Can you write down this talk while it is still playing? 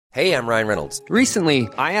Hey, I'm Ryan Reynolds. Recently,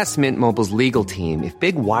 I asked Mint Mobile's legal team if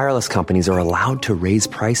big wireless companies are allowed to raise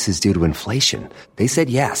prices due to inflation. They said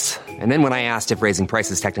yes. And then when I asked if raising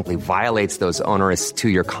prices technically violates those onerous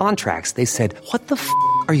two-year contracts, they said, "What the f***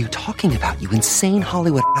 are you talking about, you insane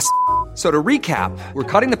Hollywood ass?" So to recap, we're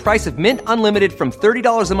cutting the price of Mint Unlimited from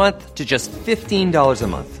 $30 a month to just $15 a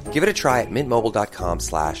month. Give it a try at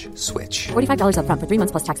mintmobile.com/switch. $45 up front for 3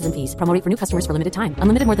 months plus taxes and fees. Promo rate for new customers for limited time.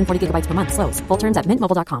 Unlimited more than 40 gigabytes per month. Slows full terms at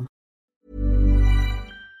mintmobile.com.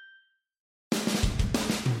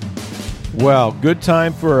 Well, good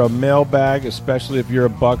time for a mailbag, especially if you're a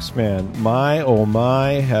Bucks fan. My, oh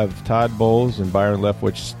my, have Todd Bowles and Byron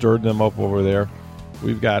Leftwich stirred them up over there.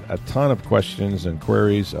 We've got a ton of questions and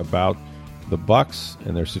queries about the Bucks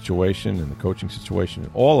and their situation and the coaching situation,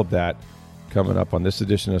 and all of that coming up on this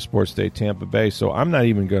edition of Sports Day Tampa Bay. So I'm not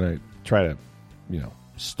even going to try to,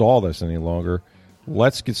 stall this any longer.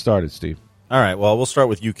 Let's get started, Steve. All right, well, we'll start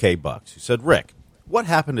with UK Bucks. You said, Rick, what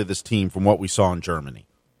happened to this team from what we saw in Germany?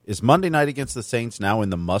 Is Monday night against the Saints now in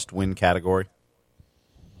the must-win category?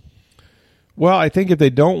 Well, I think if they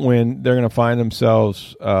don't win, they're going to find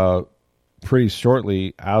themselves pretty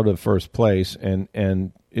shortly out of first place.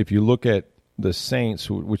 And if you look at the Saints,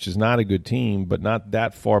 which is not a good team, but not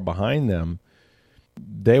that far behind them,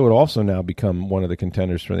 they would also now become one of the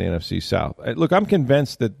contenders for the NFC South. Look, I'm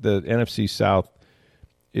convinced that the NFC South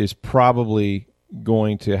is probably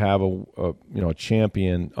going to have a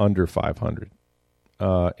champion under 500.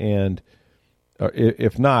 And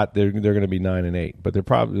if not, they're going to be 9-8, but they're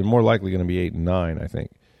more likely going to be 8-9, I think.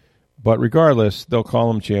 But regardless, they'll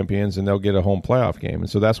call them champions and they'll get a home playoff game, and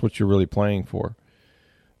so that's what you're really playing for.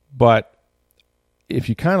 But if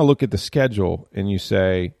you kind of look at the schedule and you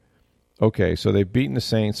say, okay, so they've beaten the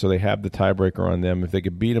Saints, so they have the tiebreaker on them. If they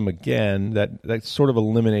could beat them again, that sort of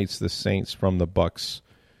eliminates the Saints from the Bucks,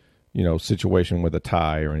 situation with a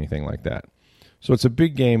tie or anything like that. So it's a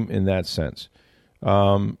big game in that sense.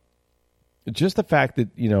 Just the fact that,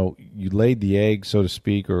 you laid the egg, so to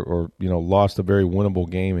speak, or lost a very winnable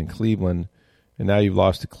game in Cleveland, and now you've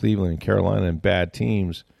lost to Cleveland and Carolina and bad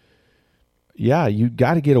teams. Yeah, you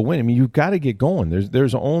got to get a win. I mean, you've got to get going.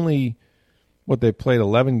 There's only, they played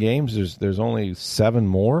 11 games. There's only 7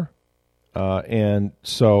 more. And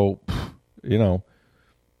so, you're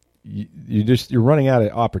running out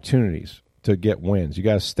of opportunities to get wins. You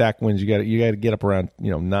got to stack wins. You got to get up around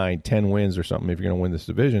 9, 10 wins or something if you're going to win this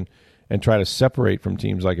division, and try to separate from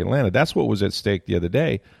teams like Atlanta. That's what was at stake the other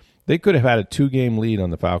day. They could have had a 2-game lead on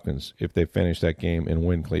the Falcons if they finished that game and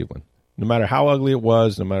win Cleveland. No matter how ugly it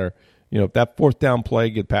was, no matter if that fourth down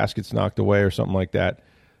play pass gets knocked away or something like that,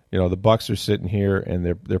 the Bucks are sitting here and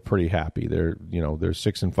they're pretty happy. They're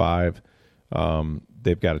 6-5.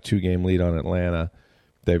 They've got a 2-game lead on Atlanta.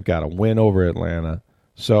 They've got a win over Atlanta.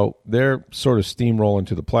 So they're sort of steamrolling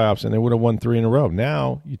to the playoffs, and they would have won 3 in a row.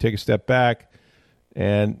 Now you take a step back,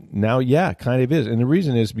 and now, yeah, kind of is. And the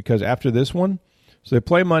reason is because after this one, so they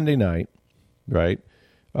play Monday night, right?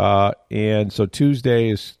 And so Tuesday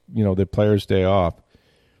is, their players' day off.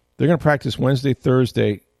 They're going to practice Wednesday,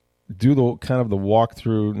 Thursday, do the kind of the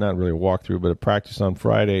walkthrough, not really a walkthrough, but a practice on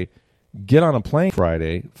Friday, get on a plane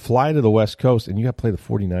Friday, fly to the West Coast, and you got to play the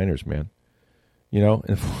 49ers, man. And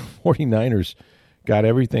the 49ers got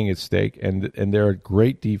everything at stake, and they're a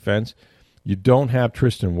great defense. You don't have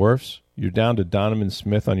Tristan Wirfs. You're down to Donovan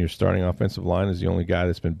Smith on your starting offensive line as the only guy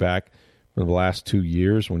that's been back for the last 2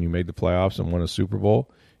 years when you made the playoffs and won a Super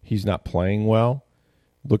Bowl. He's not playing well.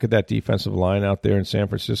 Look at that defensive line out there in San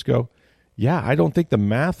Francisco. Yeah, I don't think the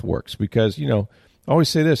math works because, I always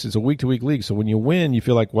say this, it's a week-to-week league. So when you win, you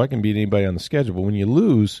feel like, well, I can beat anybody on the schedule. But when you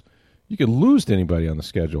lose, you can lose to anybody on the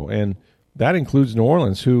schedule. And that includes New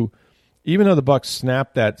Orleans, who, even though the Bucs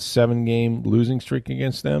snapped that 7-game losing streak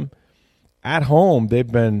against them, at home,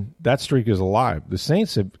 that streak is alive. The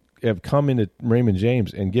Saints have come into Raymond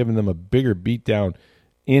James and given them a bigger beatdown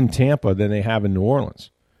in Tampa than they have in New Orleans.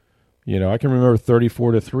 I can remember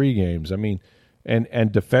 34-3 games. I mean,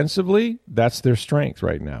 and defensively, that's their strength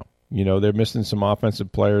right now. They're missing some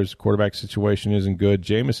offensive players. Quarterback situation isn't good.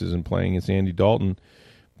 Jameis isn't playing. It's Andy Dalton.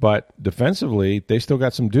 But defensively, they still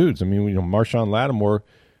got some dudes. I mean, Marshawn Lattimore,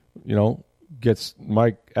 gets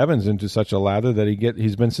Mike Evans into such a lather that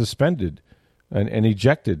he's been suspended and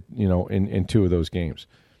ejected, in 2 of those games.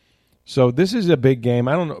 So this is a big game.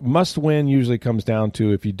 I don't know. Must win usually comes down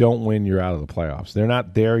to if you don't win, you're out of the playoffs. They're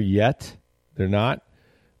not there yet. They're not.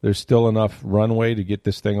 There's still enough runway to get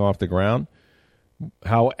this thing off the ground.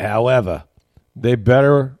 However, they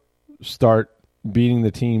better start beating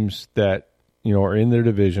the teams that are in their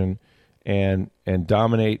division and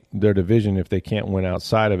dominate their division if they can't win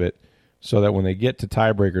outside of it, so that when they get to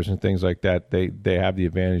tiebreakers and things like that, they have the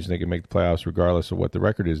advantage and they can make the playoffs regardless of what the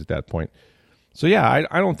record is at that point. So, yeah,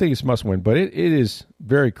 I don't think it's must win, but it is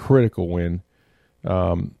very critical win.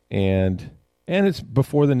 And it's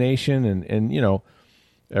before the nation and you know,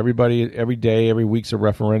 everybody, every day, every week's a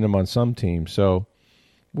referendum on some team. So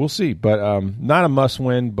we'll see, but not a must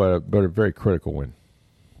win, but a very critical win.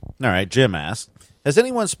 All right, Jim asked, has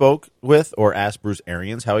anyone spoke with or asked Bruce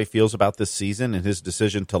Arians how he feels about this season and his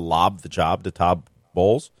decision to lob the job to Todd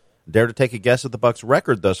Bowles? Dare to take a guess at the Bucs'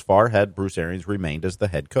 record thus far had Bruce Arians remained as the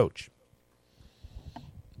head coach?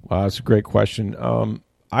 Wow, that's a great question.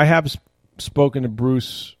 I have spoken to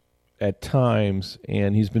Bruce at times,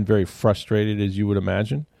 and he's been very frustrated, as you would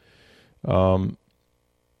imagine.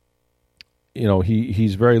 You know,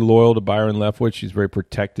 he's very loyal to Byron Leftwich. He's very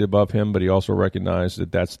protective of him, but he also recognized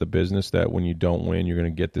that that's the business, that when you don't win, you're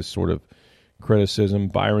going to get this sort of criticism.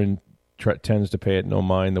 Byron tends to pay it no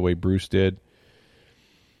mind the way Bruce did.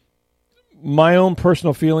 My own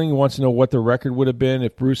personal feeling, he wants to know what the record would have been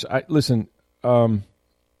if Bruce... Listen,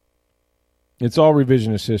 it's all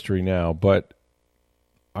revisionist history now, but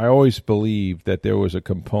I always believed that there was a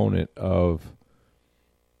component of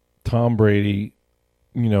Tom Brady,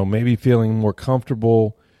 you know, maybe feeling more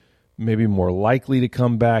comfortable, maybe more likely to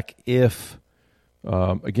come back if,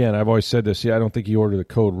 again, I've always said this, I don't think he ordered the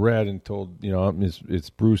code red and told, you know, it's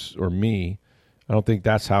Bruce or me. I don't think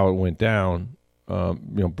that's how it went down. You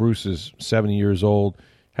know, Bruce is 70 years old,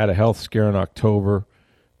 had a health scare in October,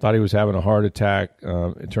 thought he was having a heart attack.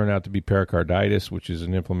 It turned out to be pericarditis, which is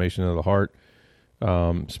an inflammation of the heart.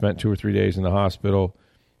 Spent 2 or 3 days in the hospital,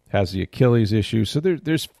 has the Achilles issue. So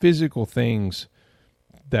there's physical things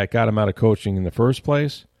that got him out of coaching in the first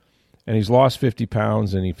place, and he's lost 50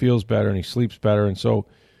 pounds, and he feels better, and he sleeps better. And so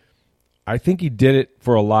I think he did it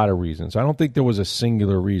for a lot of reasons. I don't think there was a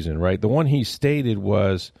singular reason, right? The one he stated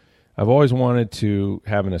was, I've always wanted to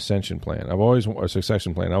have an ascension plan. A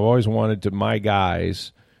succession plan. I've always wanted to, my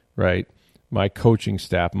guys, right, my coaching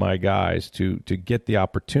staff, my guys, to get the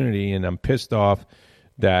opportunity, and I'm pissed off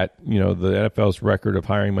that, you know, the NFL's record of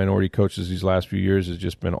hiring minority coaches these last few years has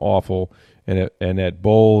just been awful, and that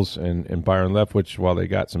Bowles and Byron Leftwich, while they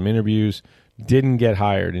got some interviews, didn't get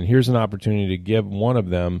hired. And here's an opportunity to give one of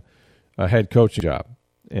them a head coaching job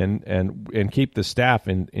and keep the staff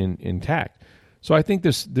intact. So I think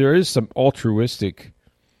there is some altruistic,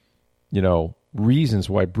 you know, reasons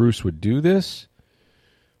why Bruce would do this.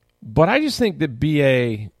 But I just think that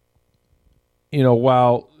BA, you know,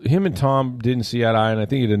 while him and Tom didn't see eye to eye, and I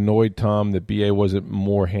think it annoyed Tom that BA wasn't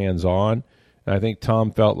more hands-on, and I think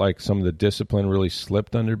Tom felt like some of the discipline really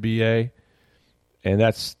slipped under BA, and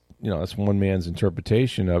that's one man's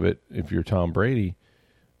interpretation of it if you're Tom Brady.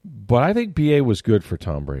 But I think BA was good for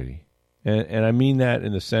Tom Brady, and I mean that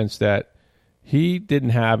in the sense that he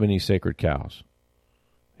didn't have any sacred cows.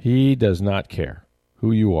 He does not care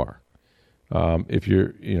who you are. If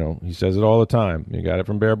you're, you know, he says it all the time. You got it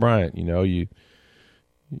from Bear Bryant. You know, you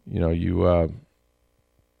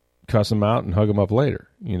cuss him out and hug him up later.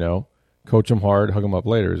 You know, coach him hard, hug him up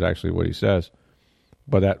later is actually what he says.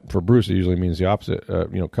 But that for Bruce, it usually means the opposite.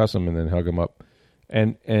 You know, cuss him and then hug him up.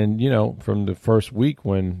 And you know, from the first week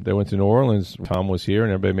when they went to New Orleans, Tom was here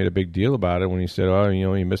and everybody made a big deal about it when he said, "Oh, you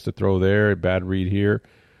know, he missed a throw there, a bad read here."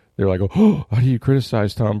 They're like, "Oh, how do you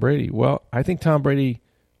criticize Tom Brady?" Well, I think Tom Brady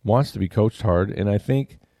wants to be coached hard, and I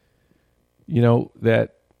think, you know,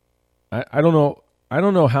 that I don't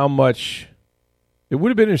know how much it would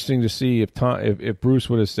have been interesting to see if Bruce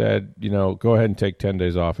would have said, you know, go ahead and take 10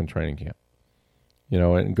 days off in training camp, you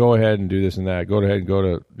know, and go ahead and do this and that. Go ahead and go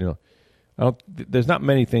to, you know, there's not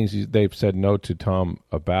many things they've said no to Tom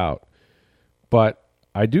about, but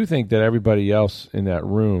I do think that everybody else in that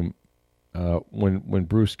room, when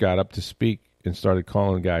Bruce got up to speak and started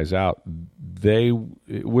calling guys out,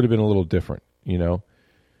 it would have been a little different, you know.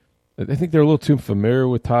 I think they're a little too familiar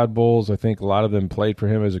with Todd Bowles. I think a lot of them played for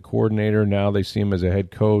him as a coordinator. Now they see him as a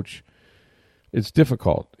head coach. It's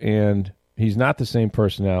difficult, and he's not the same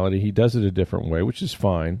personality. He does it a different way, which is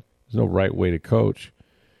fine. There's no right way to coach.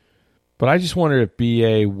 But I just wonder if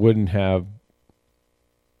BA wouldn't have,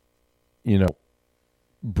 you know,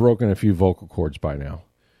 broken a few vocal cords by now,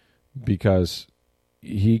 because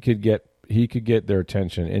he could get their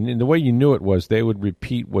attention. And the way you knew it was they would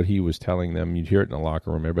repeat what he was telling them. You'd hear it in the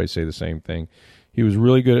locker room. Everybody say the same thing. He was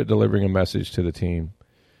really good at delivering a message to the team,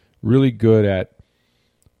 really good at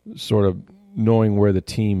sort of knowing where the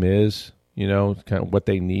team is, you know, kind of what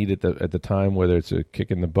they need at the time, whether it's a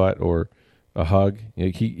kick in the butt or a hug. You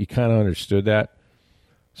know, he kind of understood that.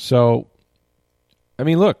 So, I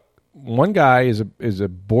mean, look, one guy is a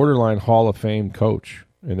borderline Hall of Fame coach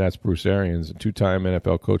and that's Bruce Arians, a 2-time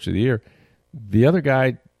NFL Coach of the Year. The other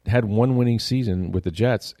guy had one winning season with the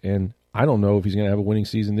Jets, and I don't know if he's going to have a winning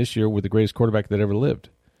season this year with the greatest quarterback that ever lived.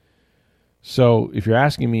 So if you're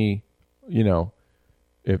asking me,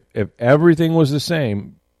 if everything was the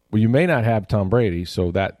same, well, you may not have Tom Brady,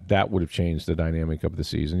 so that would have changed the dynamic of the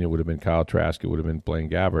season. It would have been Kyle Trask. It would have been Blaine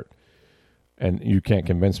Gabbert. And you can't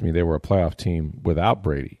convince me they were a playoff team without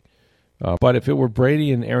Brady. But if it were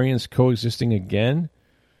Brady and Arians coexisting again,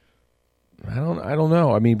 I don't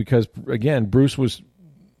know. I mean, because, again, Bruce was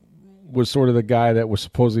sort of the guy that was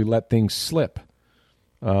supposedly let things slip.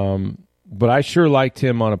 But I sure liked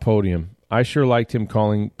him on a podium. I sure liked him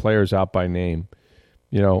calling players out by name.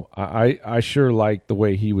 I sure liked the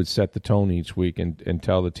way he would set the tone each week and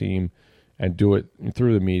tell the team and do it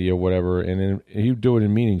through the media, whatever. And then he would do it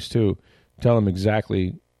in meetings too, tell them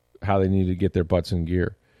exactly how they needed to get their butts in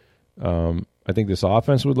gear. I think this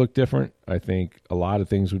offense would look different. I think a lot of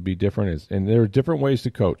things would be different. And there are different ways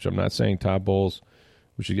to coach. I'm not saying Todd Bowles,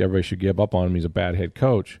 everybody should give up on him. He's a bad head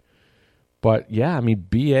coach. But, yeah, I mean,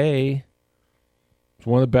 B.A. is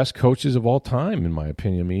one of the best coaches of all time, in my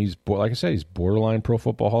opinion. I mean, he's, like I said, he's borderline Pro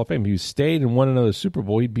Football Hall of Fame. If he stayed and won another Super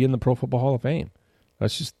Bowl, he'd be in the Pro Football Hall of Fame.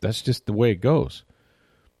 That's just the way it goes.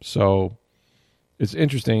 So it's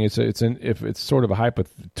interesting. If it's sort of a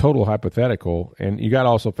total hypothetical, and you got to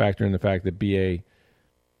also factor in the fact that B.A.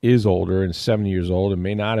 is older and 70 years old and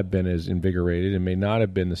may not have been as invigorated and may not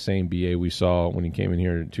have been the same B.A. we saw when he came in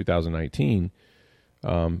here in 2019.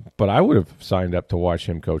 But I would have signed up to watch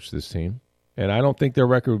him coach this team. And I don't think their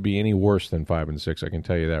record would be any worse than 5-6. I can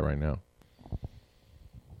tell you that right now.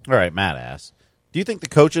 All right, Matt asks, do you think the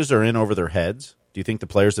coaches are in over their heads? Do you think the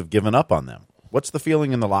players have given up on them? What's the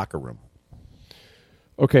feeling in the locker room?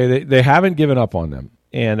 Okay, they haven't given up on them.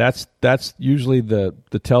 And that's usually the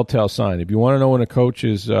telltale sign. If you want to know when a coach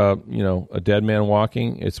is a dead man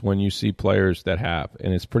walking, it's when you see players that have.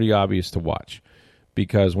 And it's pretty obvious to watch.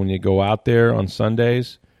 Because when you go out there on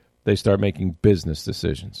Sundays, they start making business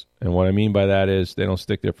decisions. And what I mean by that is they don't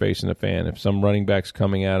stick their face in the fan. If some running back's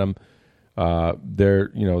coming at them,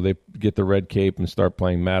 they get the red cape and start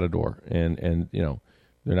playing Matador. And they're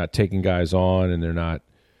not taking guys on, and they're not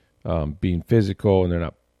being physical, and they're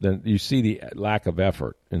not. Then you see the lack of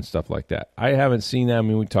effort and stuff like that. I haven't seen that. I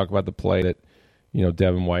mean, we talk about the play that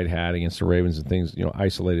Devin White had against the Ravens and things,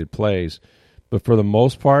 isolated plays. But for the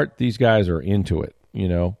most part, these guys are into it.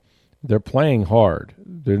 They're playing hard.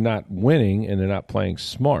 They're not winning, and they're not playing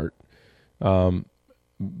smart,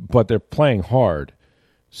 but they're playing hard.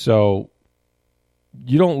 So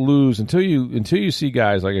you don't lose until you see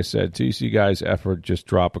guys, like I said, until you see guys' effort just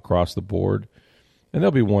drop across the board. And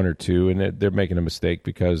there'll be one or two, and they're making a mistake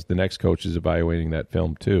because the next coach is evaluating that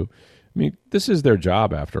film too. I mean, this is their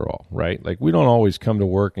job after all, right? Like, we don't always come to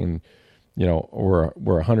work and we're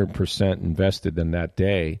 100% invested in that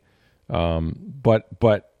day. But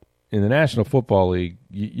in the National Football League,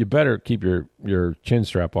 you better keep your chin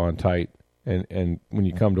strap on tight, and when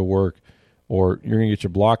you come to work, or you're going to get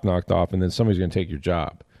your block knocked off, and then somebody's going to take your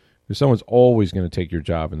job. Because someone's always going to take your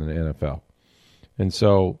job in the NFL. And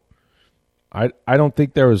so I don't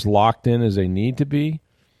think they're as locked in as they need to be.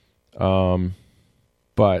 But,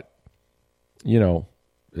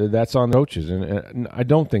 that's on coaches. And I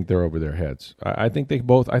don't think they're over their heads. I think they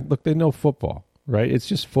both they know football, right? It's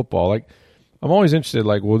just football. Like, I'm always interested,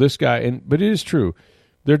 this guy, but it is true.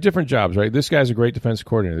 They're different jobs, right? This guy's a great defensive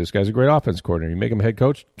coordinator. This guy's a great offense coordinator. You make him a head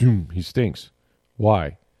coach, doom, he stinks.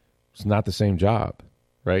 Why? It's not the same job,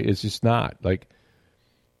 right? It's just not. Like,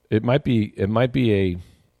 it might be a,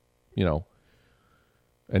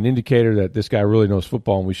 an indicator that this guy really knows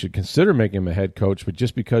football and we should consider making him a head coach, but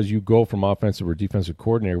just because you go from offensive or defensive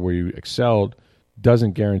coordinator where you excelled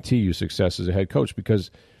doesn't guarantee you success as a head coach,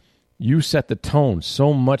 because you set the tone.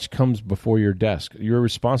 So much comes before your desk. You're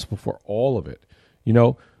responsible for all of it.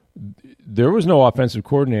 There was no offensive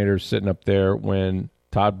coordinator sitting up there when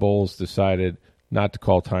Todd Bowles decided not to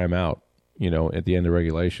call timeout, at the end of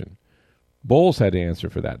regulation. Bowles had to answer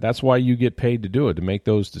for that. That's why you get paid to do it, to make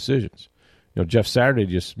those decisions. Jeff Saturday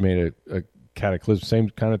just made a cataclysm, same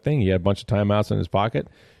kind of thing. He had a bunch of timeouts in his pocket.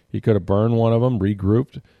 He could have burned one of them,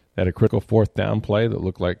 regrouped, had a critical fourth down play that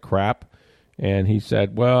looked like crap. And he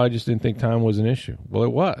said, well, I just didn't think time was an issue. Well,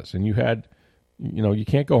 it was. And you had, you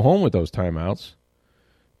can't go home with those timeouts.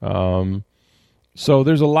 So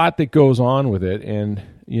there's a lot that goes on with it. And,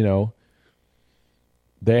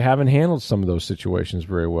 they haven't handled some of those situations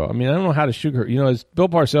very well. I mean, I don't know how to sugarcoat. As Bill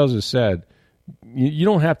Parcells has said, you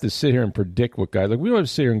don't have to sit here and predict what guys, we don't have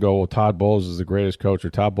to sit here and go, well, Todd Bowles is the greatest coach,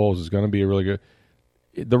 or Todd Bowles is going to be a really good.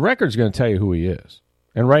 The record's going to tell you who he is.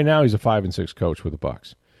 And right now he's a 5-6 coach with the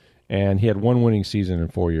Bucs. And he had one winning season in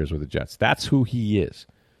 4 years with the Jets. That's who he is,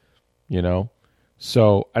 you know?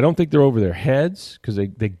 So I don't think they're over their heads because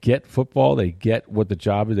they get football. They get what the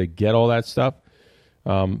job is. They get all that stuff.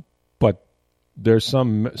 But there's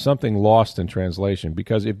something lost in translation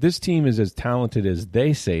because if this team is as talented as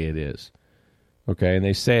they say it is, okay, and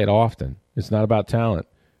they say it often, it's not about talent,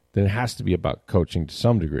 then it has to be about coaching to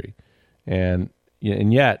some degree. And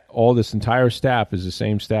yet all this entire staff is the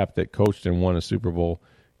same staff that coached and won a Super Bowl,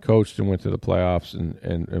 coached and went to the playoffs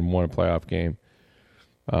and won a playoff game.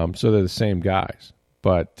 So they're the same guys.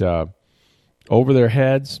 But over their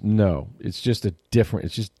heads, no. It's just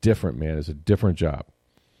different, man. It's a different job.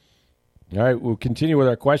 All right, we'll continue with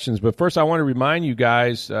our questions. But first, I want to remind you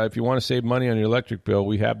guys, if you want to save money on your electric bill,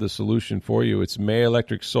 we have the solution for you. It's May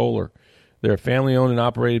Electric Solar. They're a family-owned and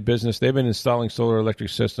operated business. They've been installing solar electric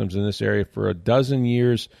systems in this area for a dozen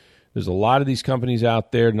years. There's a lot of these companies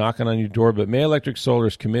out there knocking on your door, but May Electric Solar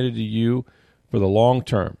is committed to you for the long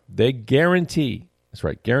term. They guarantee, that's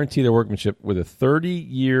right, guarantee their workmanship with a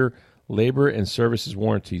 30-year labor and services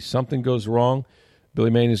warranty. Something goes wrong, Billy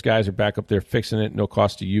May and his guys are back up there fixing it, no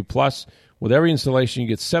cost to you. Plus, with every installation, you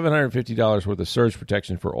get $750 worth of surge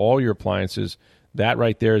protection for all your appliances. That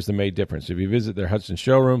right there is the May difference. If you visit their Hudson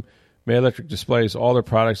showroom, May Electric displays all their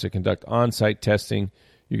products. They conduct on-site testing.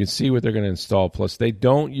 You can see what they're going to install. Plus, they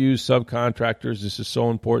don't use subcontractors. This is so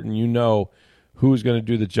important. You know who's going to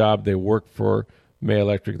do the job. They work for May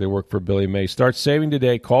Electric. They work for Billy May. Start saving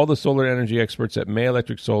today. Call the solar energy experts at May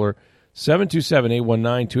Electric Solar,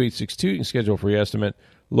 727-819-2862. You can schedule a free estimate.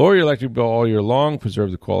 Lower your electric bill all year long. Preserve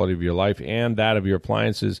the quality of your life and that of your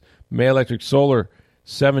appliances. May Electric Solar,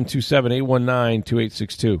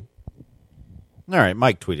 727-819-2862. All right,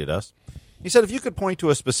 Mike tweeted us. He said, if you could point to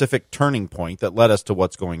a specific turning point that led us to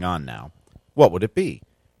what's going on now, what would it be?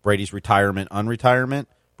 Brady's retirement, unretirement,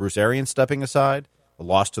 Bruce Arians stepping aside, a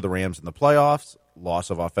loss to the Rams in the playoffs, loss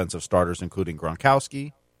of offensive starters including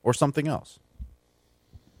Gronkowski, or something else?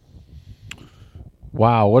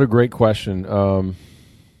 Wow, what a great question.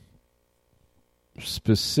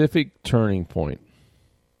 Specific turning point.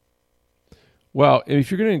 Well, if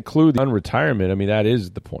you're going to include the unretirement, I mean, that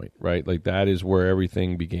is the point, right? Like, that is where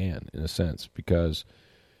everything began, in a sense, because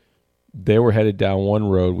they were headed down one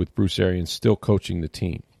road with Bruce Arians still coaching the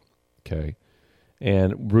team, okay?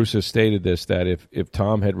 And Bruce has stated this, that if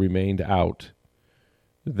Tom had remained out,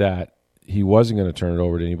 that he wasn't going to turn it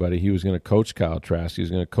over to anybody. He was going to coach Kyle Trask. He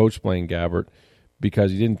was going to coach Blaine Gabbert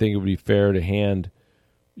because he didn't think it would be fair to hand,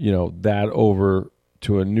 that over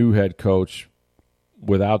to a new head coach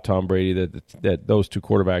without Tom Brady, that those two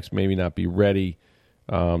quarterbacks maybe not be ready,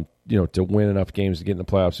 to win enough games to get in the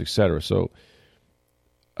playoffs, et cetera. So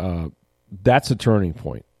that's a turning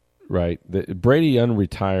point, right? Brady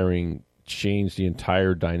unretiring changed the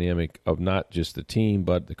entire dynamic of not just the team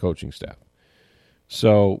but the coaching staff.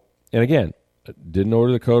 So, and again, didn't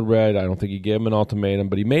order the code red. I don't think he gave him an ultimatum,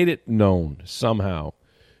 but he made it known somehow,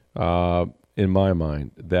 in my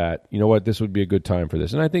mind, that, you know what, this would be a good time for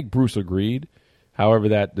this. And I think Bruce agreed. However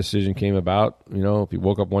that decision came about, if he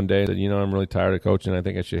woke up one day and said, I'm really tired of coaching, I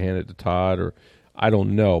think I should hand it to Todd, or I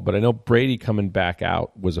don't know. But I know Brady coming back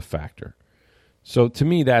out was a factor. So to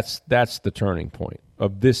me, that's the turning point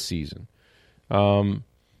of this season. The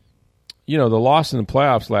loss in the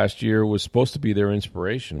playoffs last year was supposed to be their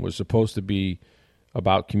inspiration, was supposed to be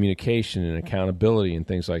about communication and accountability and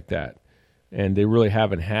things like that. And they really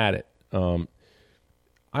haven't had it.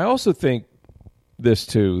 I also think this,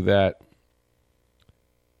 too, that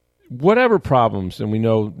whatever problems, and we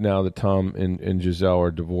know now that Tom and Giselle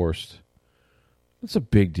are divorced, it's a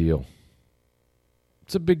big deal.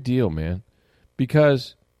 It's a big deal, man,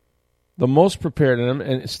 because the most prepared,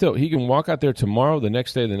 and still, he can walk out there tomorrow, the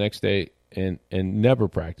next day, and never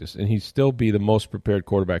practice, and he'd still be the most prepared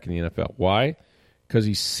quarterback in the NFL. Why? Because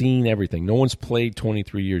he's seen everything. No one's played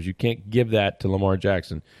 23 years. You can't give that to Lamar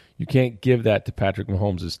Jackson. You can't give that to Patrick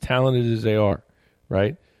Mahomes, as talented as they are,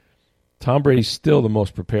 right? Tom Brady's still the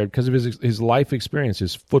most prepared because of his life experience,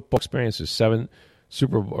 his football experience, his six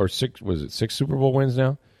Super Bowl wins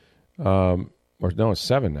now? It's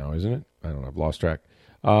 7 now, isn't it? I don't know. I've lost track.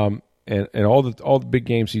 And all the big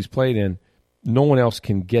games he's played in, no one else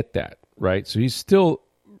can get that, right? So he's still,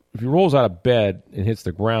 if he rolls out of bed and hits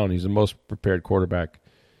the ground, he's the most prepared quarterback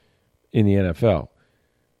in the NFL.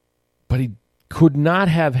 But he could not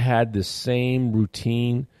have had the same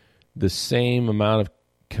routine, the same amount of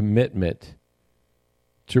commitment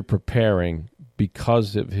to preparing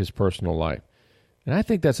because of his personal life. And I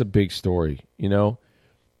think that's a big story,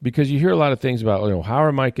 because you hear a lot of things about, how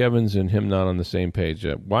are Mike Evans and him not on the same page?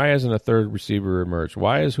 Why hasn't a third receiver emerged?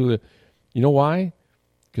 Why is why?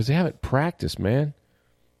 Because they haven't practiced, man.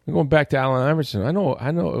 I'm going back to Allen Iverson. I know.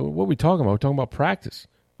 What are we talking about? We're talking about practice.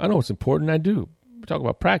 I know it's important. I do. We're talking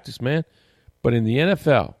about practice, man. But in the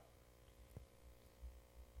NFL,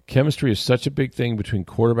 chemistry is such a big thing between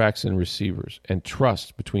quarterbacks and receivers, and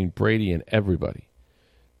trust between Brady and everybody,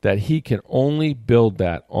 that he can only build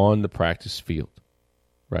that on the practice field,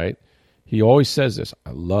 right? He always says this,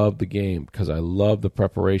 I love the game because I love the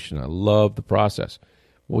preparation. I love the process.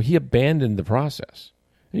 Well, he abandoned the process.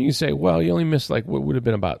 And you can say, well, you only missed like what would have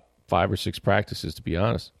been about 5 or 6 practices, to be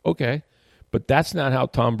honest. Okay, but that's not how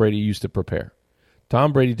Tom Brady used to prepare.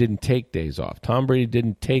 Tom Brady didn't take days off. Tom Brady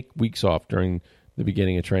didn't take weeks off during the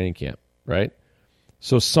beginning of training camp, right?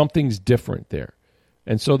 So something's different there.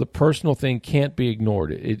 And so the personal thing can't be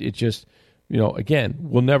ignored. It just, again,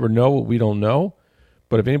 we'll never know what we don't know.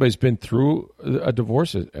 But if anybody's been through a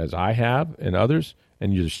divorce, as I have and others,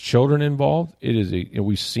 and there's children involved, it is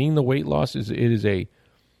we've seen the weight loss. It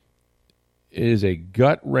is a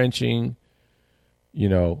gut-wrenching,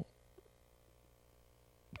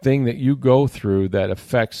 thing that you go through that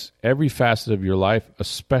affects every facet of your life,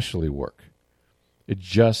 especially work. It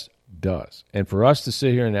just does. And for us to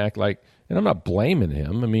sit here and act like, and I'm not blaming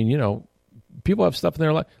him. I mean, people have stuff in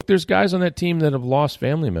their life. There's guys on that team that have lost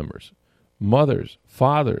family members, mothers,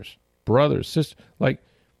 fathers, brothers, sisters. Like,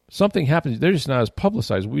 something happens. They're just not as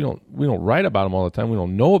publicized. We don't write about them all the time. We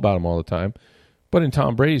don't know about them all the time. But in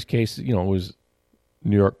Tom Brady's case, it was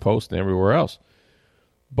New York Post and everywhere else.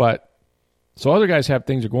 But so other guys have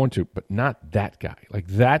things they're going to, but not that guy. Like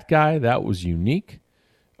that guy, that was unique.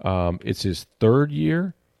 It's his 3rd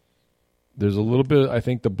year. There's a little bit, I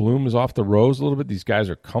think the bloom is off the rose a little bit. These guys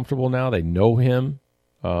are comfortable now. They know him.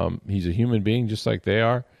 He's a human being just like they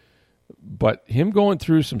are. But him going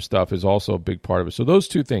through some stuff is also a big part of it. So those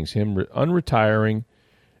two things, him unretiring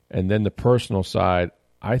and then the personal side,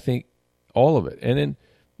 I think all of it. And then,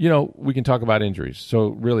 we can talk about injuries. So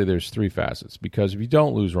really there's 3 facets, because if you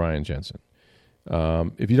don't lose Ryan Jensen,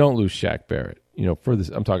 if you don't lose Shaq Barrett,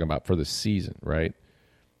 I'm talking about for the season, right?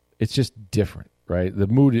 It's just different, right? The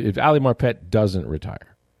mood, if Ali Marpet doesn't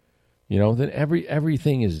retire, then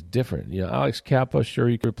everything is different. Alex Kappa, sure,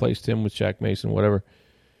 you could replace him with Shaq Mason, whatever.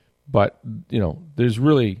 But, there's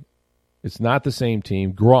really, it's not the same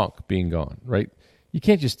team. Gronk being gone, right? You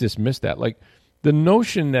can't just dismiss that. Like, the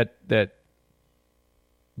notion that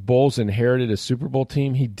Bowles inherited a Super Bowl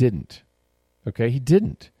team, he didn't. Okay, he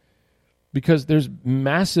didn't. Because there's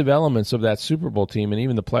massive elements of that Super Bowl team and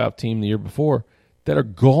even the playoff team the year before that are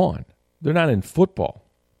gone. They're not in football.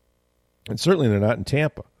 And certainly they're not in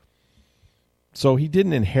Tampa. So he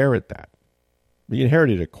didn't inherit that. He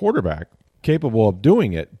inherited a quarterback capable of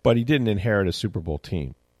doing it, but he didn't inherit a Super Bowl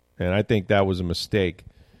team. And I think that was a mistake.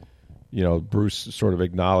 Bruce sort of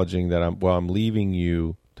acknowledging that I'm leaving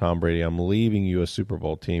you, Tom Brady, I'm leaving you a Super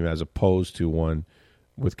Bowl team as opposed to one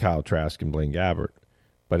with Kyle Trask and Blaine Gabbert.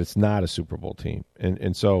 But it's not a Super Bowl team.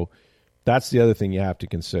 And so that's the other thing you have to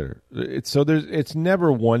consider. It's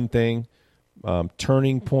never one thing.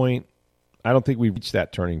 Turning point, I don't think we've reached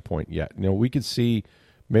that turning point yet. We could see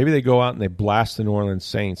maybe they go out and they blast the New Orleans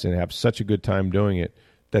Saints and have such a good time doing it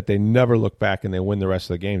that they never look back and they win the rest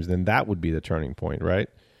of the games. Then that would be the turning point, right?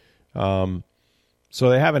 So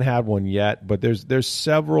they haven't had one yet, but there's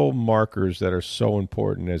several markers that are so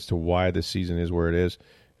important as to why the season is where it is.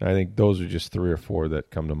 And I think those are just 3 or 4 that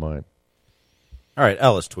come to mind. All right,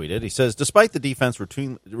 Ellis tweeted. He says, despite the defense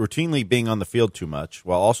routinely being on the field too much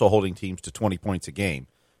while also holding teams to 20 points a game,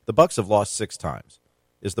 the Bucs have lost 6 times.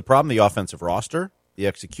 Is the problem the offensive roster, the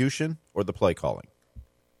execution, or the play calling?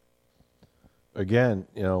 Again,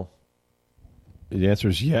 the answer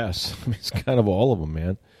is yes. It's kind of all of them,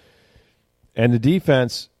 man. And the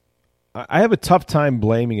defense, I have a tough time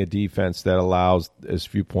blaming a defense that allows as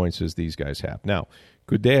few points as these guys have. Now,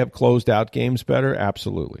 could they have closed out games better?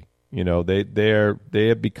 Absolutely. They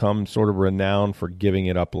have become sort of renowned for giving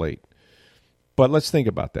it up late. But let's think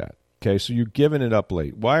about that. Okay, so you're giving it up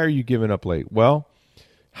late. Why are you giving up late? Well,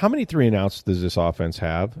 how many 3-and-outs does this offense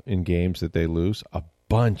have in games that they lose? A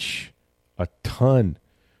bunch. A ton.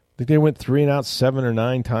 I think they went 3-and-out 7 or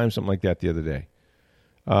 9 times, something like that the other day.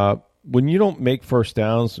 When you don't make first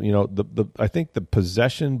downs, I think the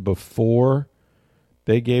possession before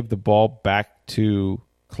they gave the ball back to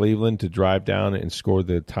Cleveland to drive down and score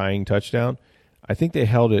the tying touchdown, I think they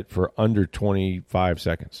held it for under 25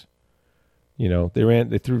 seconds.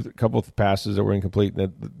 They threw a couple of passes that were incomplete,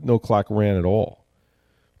 and no clock ran at all.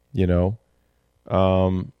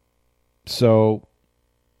 So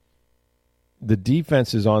the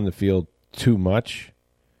defense is on the field too much,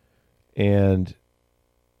 and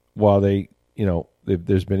while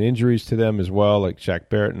there's been injuries to them as well, like Shaq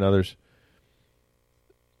Barrett and others.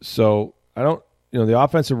 So the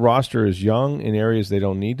offensive roster is young in areas they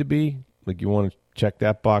don't need to be. Like you want to check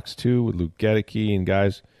that box too with Luke Gedeke and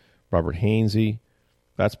guys, Robert Hainsey.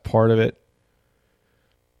 That's part of it.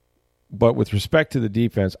 But with respect to the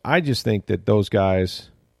defense, I just think that those guys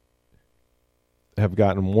have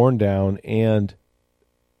gotten worn down. And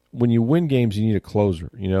when you win games, you need a closer.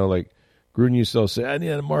 Like Gruden used to say, I need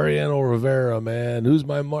a Mariano Rivera, man. Who's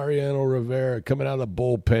my Mariano Rivera? Coming out of the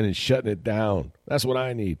bullpen and shutting it down. That's what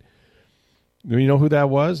I need. You know who that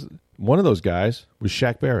was? One of those guys was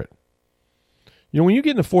Shaq Barrett. When you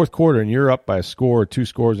get in the fourth quarter and you're up by a score or 2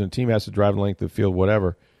 scores and the team has to drive the length of the field,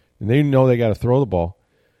 whatever, and they know they got to throw the ball,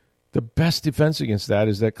 the best defense against that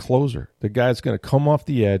is that closer. The guy that's going to come off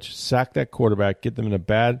the edge, sack that quarterback, get them in a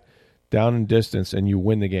bad down and distance, and you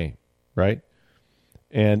win the game, right?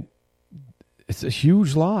 And it's a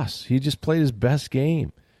huge loss. He just played his best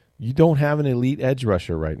game. You don't have an elite edge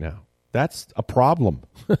rusher right now. That's a problem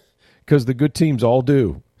because the good teams all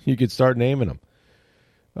do. You could start naming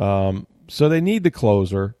them. So they need the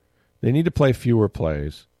closer. They need to play fewer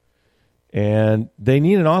plays. And they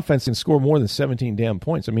need an offense that can score more than 17 damn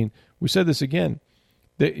points. I mean, we said this again.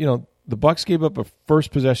 The Bucs gave up a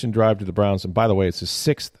first possession drive to the Browns. And by the way, it's the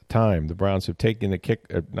 6th time the Browns have taken the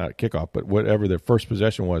not a kickoff, but whatever their first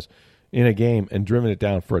possession was in a game and driven it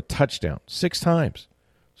down for a touchdown. 6 times.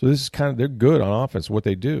 So this is they're good on offense, what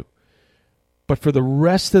they do. But for the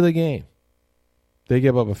rest of the game, they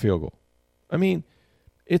give up a field goal. I mean,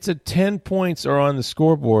 it's 10 points are on the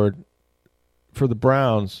scoreboard for the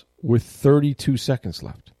Browns with 32 seconds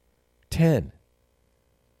left. 10.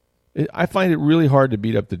 I find it really hard to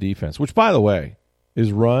beat up the defense, which, by the way,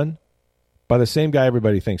 is run by the same guy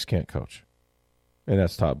everybody thinks can't coach, and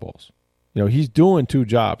that's Todd Bowles. He's doing 2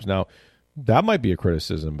 jobs. Now, that might be a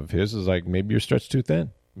criticism of his, is like maybe you're stretched too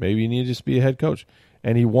thin. Maybe you need to just be a head coach.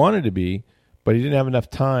 And he wanted to be, but he didn't have enough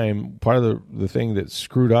time. Part of the thing that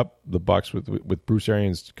screwed up the Bucs with Bruce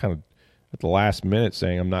Arians kind of at the last minute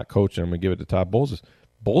saying, I'm not coaching, I'm going to give it to Todd Bowles, is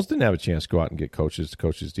Bowles didn't have a chance to go out and get coaches to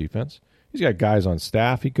coach his defense. He's got guys on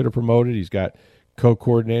staff he could have promoted. He's got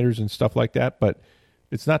co-coordinators and stuff like that, but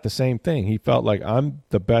it's not the same thing. He felt like, I'm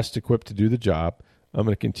the best equipped to do the job. I'm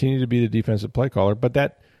going to continue to be the defensive play caller, but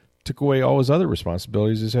that took away all his other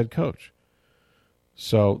responsibilities as head coach.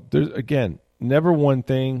 So there's, again, never one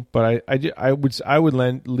thing, but I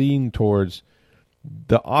would lean towards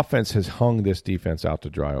the offense has hung this defense out to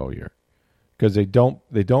dry all year because they don't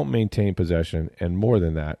maintain possession, and more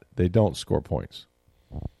than that, they don't score points.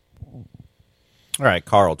 All right,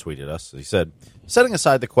 Carl tweeted us. He said, setting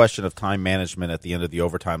aside the question of time management at the end of the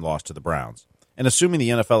overtime loss to the Browns, and assuming the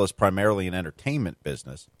NFL is primarily an entertainment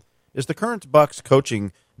business, is the current Bucs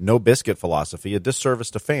coaching no-biscuit philosophy a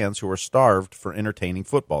disservice to fans who are starved for entertaining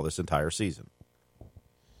football this entire season?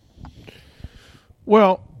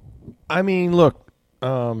 Well, I mean, look,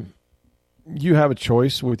 you have a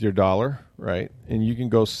choice with your dollar, right? And you can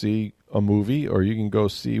go see a movie or you can go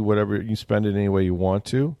see whatever, you spend it any way you want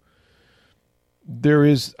to.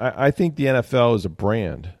 I think the NFL is a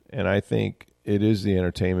brand, and I think it is the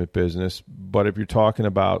entertainment business. But if you're talking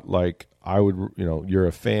about, like, you're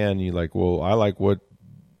a fan, you're like, well, I like what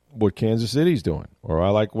Kansas City's doing, or I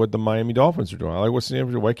like what the Miami Dolphins are doing. I like what San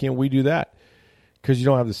Francisco. Why can't we do that? Because you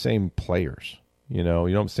don't have the same players. You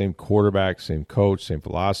don't have the same quarterback, same coach, same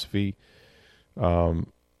philosophy. But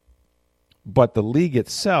the league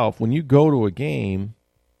itself, when you go to a game,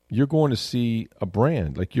 you're going to see a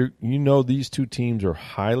brand. Like these 2 teams are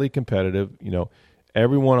highly competitive.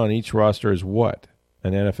 Everyone on each roster is what?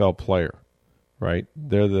 An NFL player, right?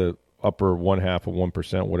 They're the upper 1/2 of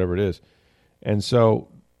 1%, whatever it is. And so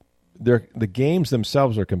the games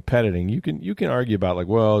themselves are competitive. You can argue about, like,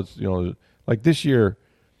 well, it's, like this year,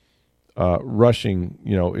 rushing,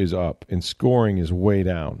 is up and scoring is way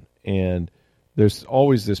down. And there's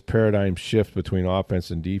always this paradigm shift between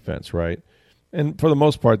offense and defense, right? And for the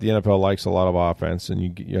most part, the NFL likes a lot of offense,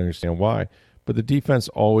 and you understand why. But the defense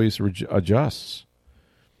always adjusts,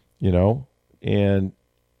 And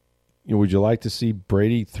would you like to see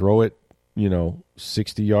Brady throw it,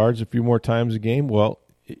 60 yards a few more times a game? Well,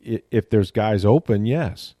 if there's guys open,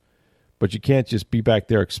 yes. But you can't just be back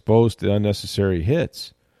there exposed to unnecessary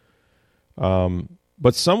hits.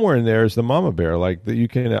 But somewhere in there is the mama bear, like that you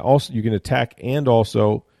can attack and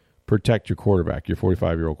also protect your quarterback, your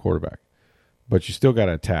 45-year-old quarterback. But you still got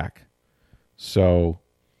to attack. So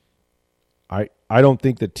I don't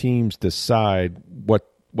think the teams decide what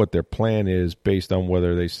their plan is based on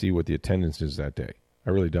whether they see what the attendance is that day.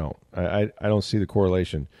 I really don't. I don't see the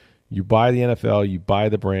correlation. You buy the NFL, you buy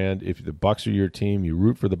the brand. If the Bucs are your team, you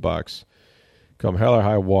root for the Bucs. Come hell or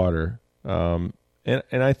high water. And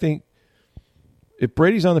I think if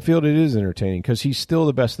Brady's on the field, it is entertaining because he's still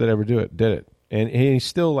the best that ever did it. And he's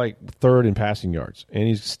still like third in passing yards. And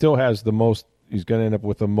he still has the most – he's going to end up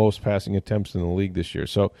with the most passing attempts in the league this year.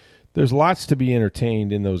 So there's lots to be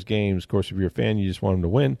entertained in those games. Of course, if you're a fan, you just want him to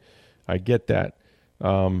win. I get that.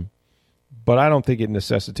 But I don't think it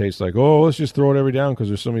necessitates like, oh, let's just throw it every down because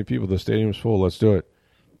there's so many people. The stadium's full. Let's do it.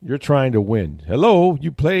 You're trying to win. Hello,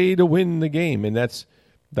 you play to win the game. And that's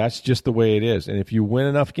just the way it is. And if you win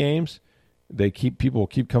enough games, people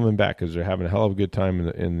keep coming back because they're having a hell of a good time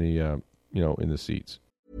in the seats.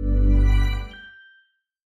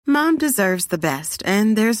 Mom deserves the best,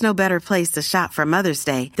 and there's no better place to shop for Mother's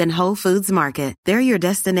Day than Whole Foods Market. They're your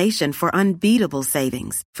destination for unbeatable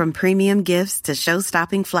savings, from premium gifts to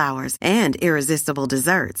show-stopping flowers and irresistible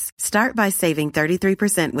desserts. Start by saving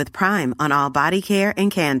 33% with Prime on all body care and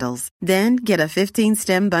candles. Then get a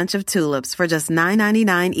 15-stem bunch of tulips for just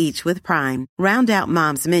 $9.99 each with Prime. Round out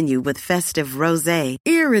Mom's menu with festive rosé,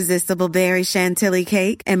 irresistible berry chantilly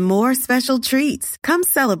cake, and more special treats. Come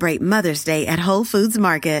celebrate Mother's Day at Whole Foods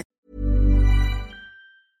Market.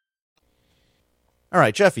 All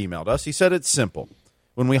right, Jeff emailed us. He said it's simple.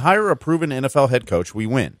 When we hire a proven NFL head coach, we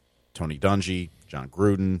win. Tony Dungy, John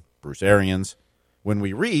Gruden, Bruce Arians. When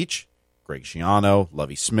we reach, Greg Schiano,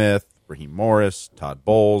 Lovie Smith, Raheem Morris, Todd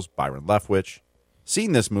Bowles, Byron Leftwich.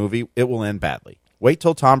 Seen this movie, it will end badly. Wait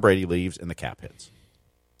till Tom Brady leaves and the cap hits.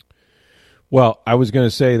 Well, I was going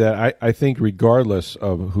to say that I think regardless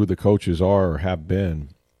of who the coaches are or have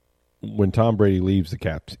been, when Tom Brady leaves, the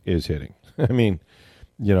cap is hitting. I mean,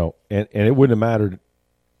 and it wouldn't have mattered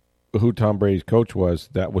who Tom Brady's coach was,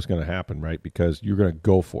 that was going to happen, right? Because you're going to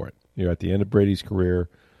go for it. You're at the end of Brady's career.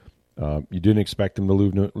 You didn't expect him to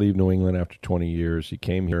leave New England after 20 years. He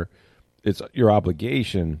came here. It's your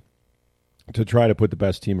obligation to try to put the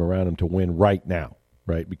best team around him to win right now,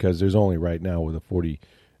 right? Because there's only right now with a 43,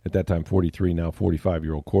 now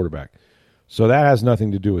 45-year-old quarterback. So that has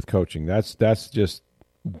nothing to do with coaching. That's just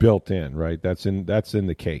built in, right? That's in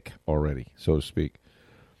the cake already, so to speak.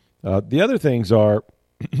 The other things are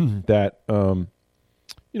that,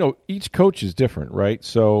 each coach is different, right?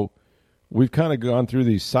 So we've kind of gone through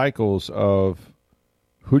these cycles of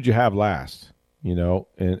who'd you have last,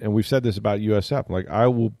 and we've said this about USF. Like, I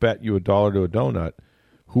will bet you $1 to a donut,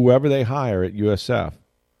 whoever they hire at USF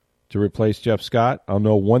to replace Jeff Scott, I'll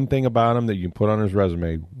know one thing about him that you can put on his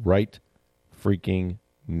resume right freaking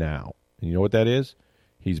now. And you know what that is?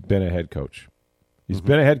 He's been a head coach. He's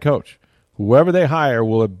been a head coach. Whoever they hire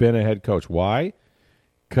will have been a head coach. Why?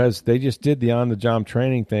 Because they just did the on-the-job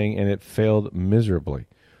training thing, and it failed miserably.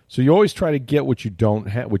 So you always try to get what you don't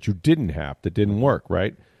have, what you didn't have that didn't work,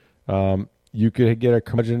 right? You could get a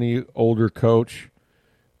curmudgeonly older coach,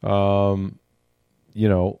 and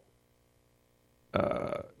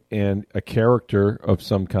a character of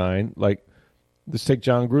some kind. Like, let's take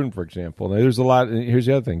John Gruden, for example. Now, there's a lot. Here's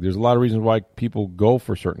the other thing. There's a lot of reasons why people go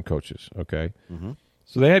for certain coaches, okay? Mm-hmm.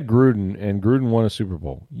 So they had Gruden, and Gruden won a Super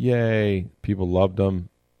Bowl. Yay. People loved him.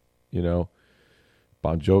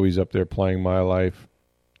 Bon Jovi's up there playing My Life.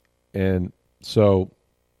 And so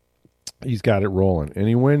he's got it rolling. And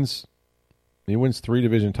he wins 3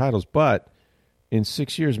 division titles. But in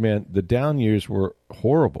 6 years, man, the down years were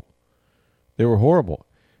horrible. They were horrible.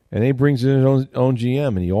 And he brings in his own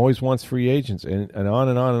GM, and he always wants free agents, and on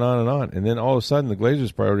and on and on and on. And then all of a sudden, the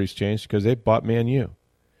Glazers' priorities changed because they bought Man U.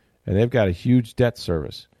 And they've got a huge debt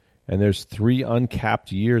service. And there's 3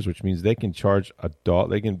 uncapped years, which means they can charge $1.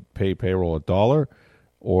 They can pay payroll $1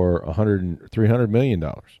 or $300 million.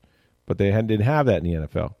 But they didn't have that in the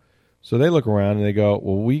NFL. So they look around and they go,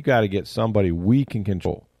 well, we got to get somebody we can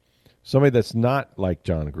control. Somebody that's not like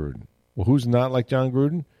John Gruden. Well, who's not like John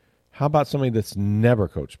Gruden? How about somebody that's never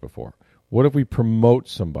coached before? What if we promote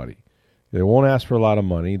somebody? They won't ask for a lot of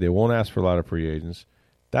money. They won't ask for a lot of free agents.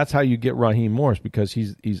 That's how you get Raheem Morris, because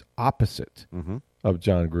he's opposite of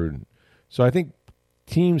John Gruden. So I think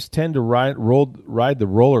teams tend to ride the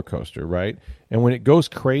roller coaster, right? And when it goes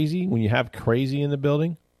crazy, when you have crazy in the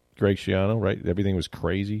building, Greg Schiano, right? Everything was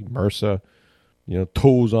crazy. MRSA,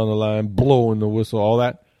 toes on the line, blowing the whistle, all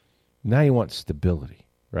that. Now you want stability,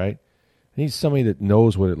 right? I need somebody that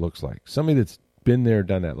knows what it looks like. Somebody that's been there,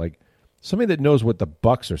 done that. Like somebody that knows what the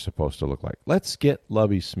Bucs are supposed to look like. Let's get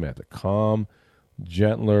Lovie Smith, a calm,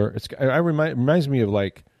 gentler. It reminds me of,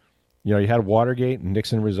 like, you had Watergate and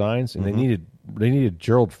Nixon resigns, and they needed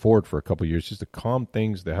Gerald Ford for a couple of years just to calm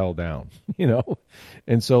things the hell down,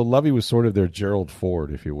 And so Lovie was sort of their Gerald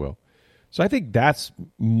Ford, if you will. So I think that's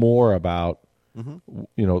more about,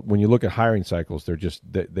 when you look at hiring cycles, they're just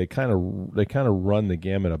they kind of run the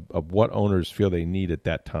gamut of what owners feel they need at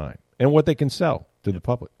that time and what they can sell to the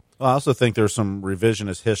public. Well, I also think there's some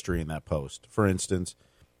revisionist history in that post. For instance,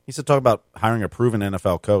 he said talk about hiring a proven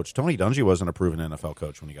NFL coach. Tony Dungy wasn't a proven NFL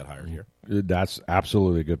coach when he got hired here. That's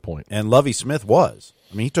absolutely a good point. And Lovie Smith was.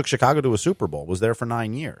 I mean, he took Chicago to a Super Bowl, was there for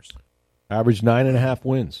 9 years. Averaged 9.5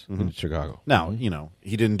 wins in Chicago. Now,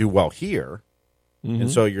 he didn't do well here,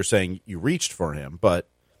 and so you're saying you reached for him, but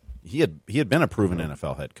he had been a proven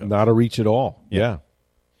NFL head coach. Not a reach at all. Yeah.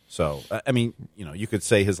 So, I mean, you could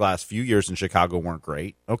say his last few years in Chicago weren't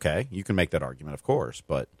great. Okay, you can make that argument, of course,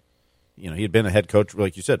 but he had been a head coach,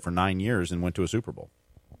 like you said, for 9 years and went to a Super Bowl.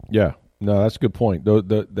 Yeah. No, that's a good point.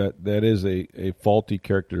 That is a faulty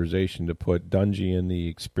characterization to put Dungy in the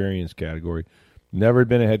experience category. Never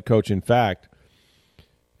been a head coach. In fact,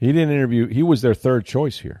 he didn't interview. He was their third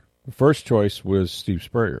choice here. The first choice was Steve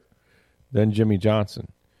Spurrier, then Jimmy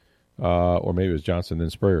Johnson, or maybe it was Johnson, then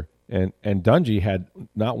Spurrier. And Dungy had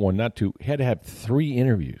not one, not two. He had to have 3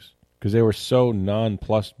 interviews because they were so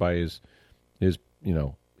nonplussed by his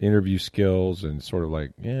interview skills and sort of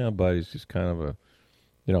like, yeah, but he's just kind of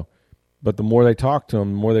a, But the more they talked to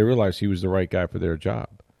him, the more they realized he was the right guy for their job.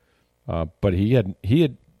 But he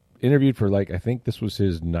had interviewed for, I think this was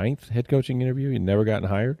his 9th head coaching interview. He'd never gotten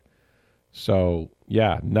hired. So,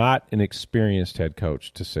 yeah, not an experienced head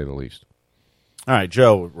coach, to say the least. All right,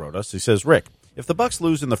 Joe wrote us. He says, Rick, if the Bucs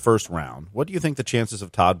lose in the first round, what do you think the chances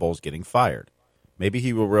of Todd Bowles getting fired? Maybe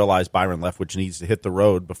he will realize Byron Leftwich needs to hit the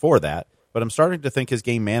road before that, but I'm starting to think his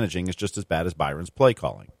game managing is just as bad as Byron's play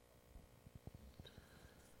calling.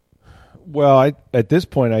 Well, at this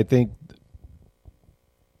point, I think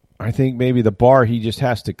maybe the bar he just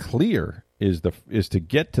has to clear is to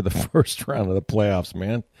get to the first round of the playoffs,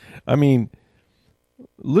 man. I mean,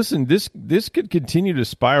 listen, this could continue to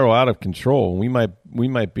spiral out of control. We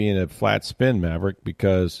might be in a flat spin, Maverick,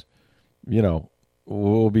 because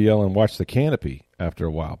we'll be yelling, "Watch the canopy" after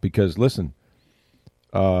a while. Because listen,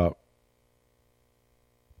 the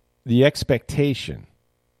expectation,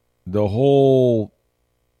 the whole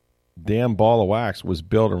damn ball of wax was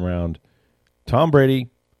built around Tom Brady,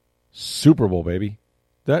 Super Bowl, baby.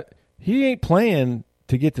 That he ain't playing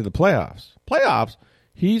to get to the playoffs.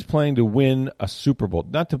 He's playing to win a Super Bowl,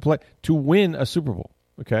 not to play to win a Super Bowl.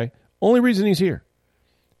 Okay, only reason he's here.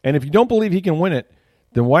 And if you don't believe he can win it,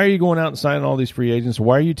 then why are you going out and signing all these free agents?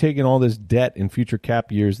 Why are you taking all this debt in future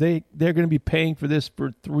cap years? They're going to be paying for this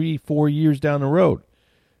for 3-4 years down the road.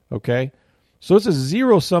 Okay, so it's a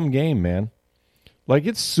zero-sum game, man.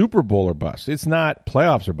 It's Super Bowl or bust. It's not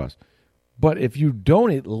playoffs or bust. But if you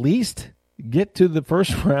don't at least get to the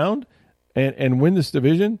first round and win this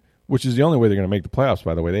division, which is the only way they're going to make the playoffs,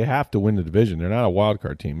 by the way, they have to win the division. They're not a wild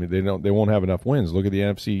card team. They won't have enough wins. Look at the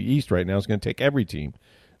NFC East right now. It's going to take every team.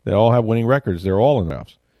 They all have winning records. They're all in the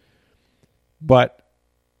playoffs. But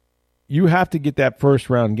you have to get that first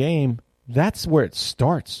round game. That's where it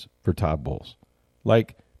starts for Todd Bowles.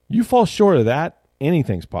 You fall short of that,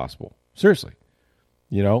 anything's possible. Seriously.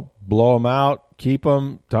 Blow them out, keep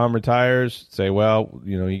them. Tom retires. Say, well,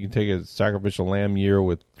 you can take a sacrificial lamb year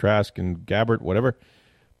with Trask and Gabbert, whatever.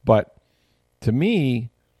 But to me,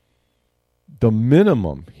 the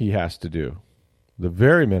minimum he has to do, the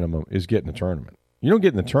very minimum, is get in the tournament. You don't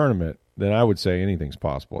get in the tournament, then I would say anything's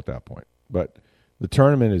possible at that point. But the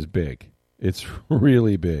tournament is big. It's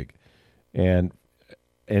really big. And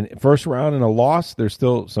first round and a loss, there's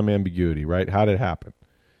still some ambiguity, right? How did it happen?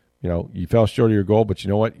 You fell short of your goal, but you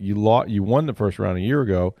know what? You won the first round a year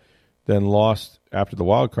ago, then lost after the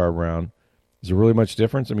wild card round. Is there really much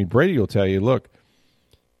difference? I mean, Brady will tell you, look,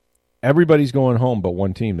 everybody's going home but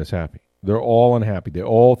one team that's happy. They're all unhappy. They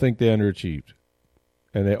all think they underachieved,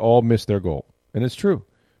 and they all missed their goal. And it's true.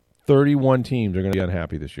 31 teams are going to be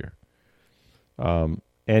unhappy this year.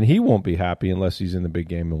 And he won't be happy unless he's in the big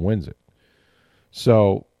game and wins it.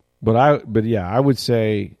 So, but yeah, I would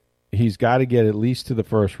say he's got to get at least to the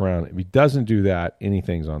first round. If he doesn't do that,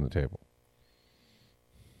 anything's on the table.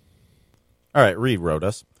 All right, Reed wrote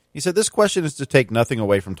us. He said, this question is to take nothing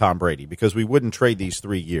away from Tom Brady because we wouldn't trade these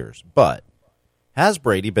 3 years. But has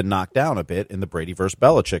Brady been knocked down a bit in the Brady versus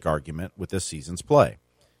Belichick argument with this season's play?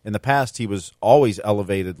 In the past, he was always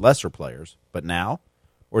elevated lesser players, but now?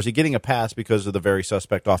 Or is he getting a pass because of the very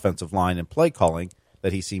suspect offensive line and play calling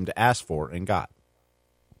that he seemed to ask for and got?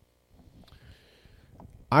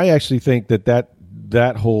 I actually think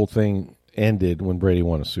that whole thing ended when Brady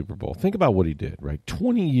won a Super Bowl. Think about what he did, right?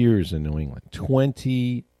 20 years in New England.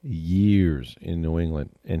 20 years in New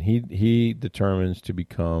England. And he determines to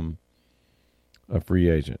become a free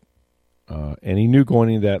agent. And he knew going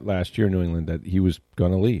into that last year in New England that he was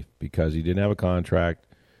going to leave because he didn't have a contract.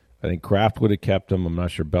 I think Kraft would have kept him. I'm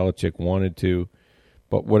not sure Belichick wanted to.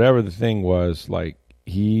 But whatever the thing was,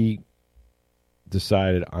 he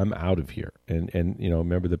decided I'm out of here. And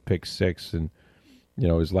remember the pick six and,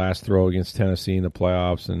 his last throw against Tennessee in the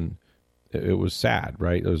playoffs, and it was sad,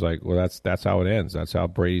 right? It was like, well, that's how it ends. That's how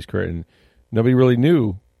Brady's career, and nobody really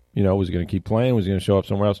knew, was he going to keep playing? Was he going to show up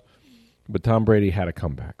somewhere else? But Tom Brady had a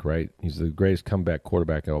comeback, right? He's the greatest comeback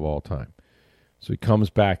quarterback of all time. So he comes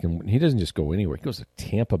back, and he doesn't just go anywhere. He goes to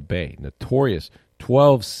Tampa Bay, notorious,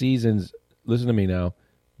 12 seasons. Listen to me now.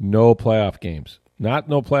 No playoff games. Not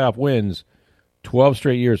no playoff wins. 12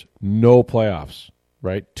 straight years, no playoffs,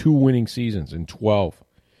 right? 2 winning seasons in 12.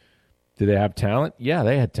 Did they have talent? Yeah,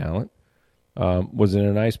 they had talent. Was in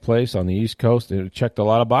a nice place on the East Coast. It checked a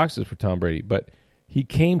lot of boxes for Tom Brady. But he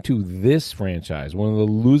came to this franchise, one of the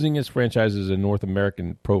losingest franchises in North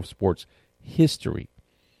American pro sports history,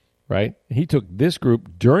 right? He took this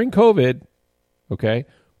group during COVID, okay,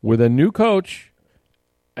 with a new coach,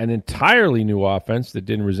 an entirely new offense that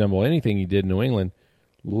didn't resemble anything he did in New England,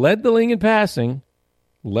 led the league in passing,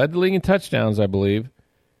 led the league in touchdowns, I believe,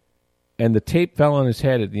 and the tape fell on his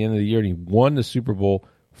head at the end of the year, and he won the Super Bowl,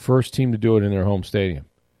 first team to do it in their home stadium.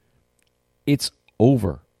 It's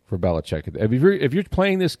over for Belichick. If you're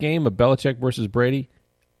playing this game of Belichick versus Brady,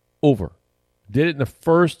 over. Did it in the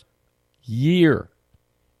first year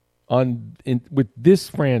with this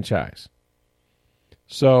franchise.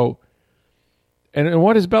 So, and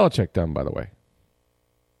what has Belichick done, by the way?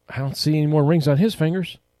 I don't see any more rings on his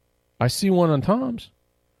fingers. I see one on Tom's.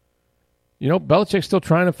 Belichick's still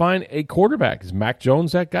trying to find a quarterback. Is Mac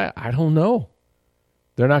Jones that guy? I don't know.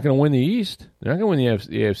 They're not going to win the East. They're not going to win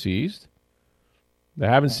the AFC East. They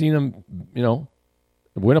haven't seen them,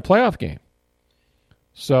 win a playoff game.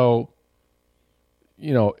 So,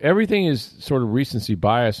 everything is sort of recency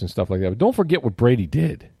bias and stuff like that. But don't forget what Brady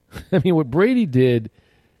did. I mean, what Brady did,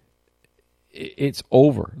 it's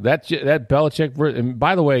over. That Belichick, and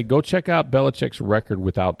by the way, go check out Belichick's record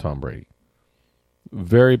without Tom Brady.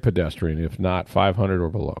 Very pedestrian, if not 500 or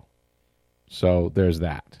below. So there's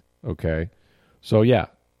that, okay? So, yeah,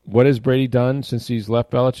 what has Brady done since he's left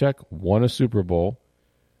Belichick? Won a Super Bowl,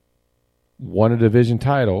 won a division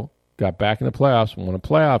title, got back in the playoffs, won a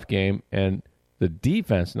playoff game, and the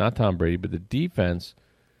defense, not Tom Brady, but the defense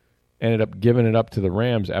ended up giving it up to the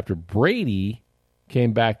Rams after Brady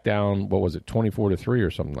came back down, 24-3 or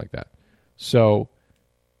something like that. So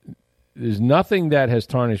there's nothing that has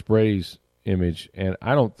tarnished Brady's image, and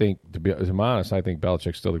I don't think, to be honest, I think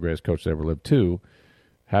Belichick's still the greatest coach that ever lived too.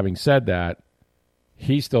 Having said that,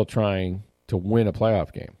 he's still trying to win a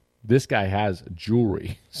playoff game. This guy has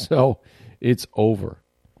jewelry, so it's over.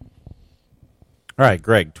 All right,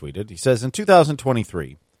 Greg tweeted. He says, in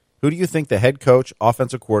 2023, who do you think the head coach,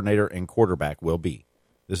 offensive coordinator, and quarterback will be?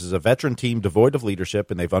 This is a veteran team devoid of leadership,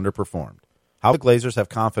 and they've underperformed. How do the Glazers have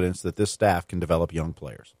confidence that this staff can develop young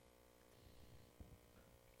players?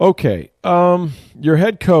 Okay, your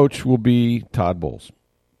head coach will be Todd Bowles.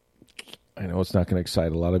 I know it's not going to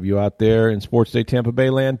excite a lot of you out there in Sports Day Tampa Bay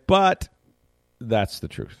land, but that's the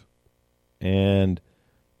truth. And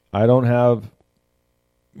I don't have,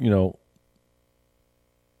 the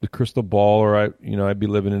crystal ball, or I'd be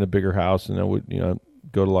living in a bigger house and I would,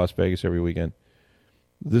 go to Las Vegas every weekend.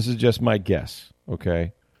 This is just my guess,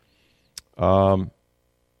 okay? I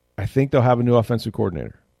think they'll have a new offensive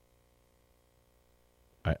coordinator.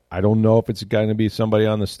 I don't know if it's going to be somebody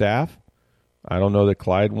on the staff. I don't know that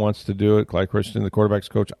Clyde wants to do it. Clyde Christensen, the quarterback's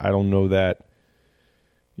coach. I don't know that,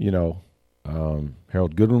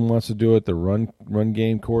 Harold Goodwin wants to do it, the run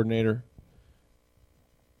game coordinator.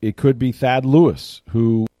 It could be Thad Lewis,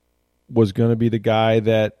 who was going to be the guy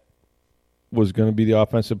that was going to be the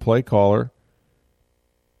offensive play caller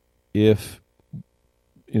if,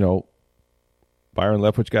 Byron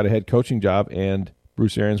Leftwich got a head coaching job and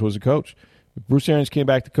Bruce Arians was a coach. If Bruce Arians came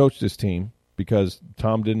back to coach this team because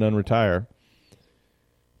Tom didn't unretire,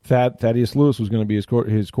 Thaddeus Lewis was going to be his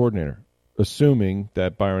coordinator, assuming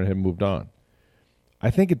that Byron had moved on. I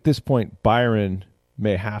think at this point, Byron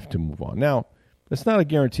may have to move on. Now, that's not a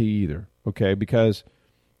guarantee either, okay, because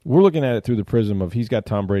we're looking at it through the prism of he's got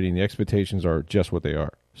Tom Brady and the expectations are just what they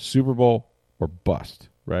are. Super Bowl or bust,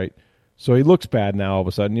 right? So he looks bad now all of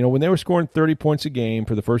a sudden. When they were scoring 30 points a game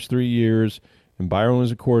for the first 3 years and Byron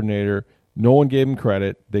was a coordinator, no one gave him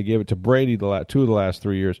credit. They gave it to Brady 2 of the last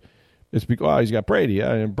 3 years. It's because, he's got Brady,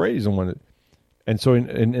 and Brady's the one that. And so,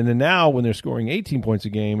 and then now when they're scoring 18 points a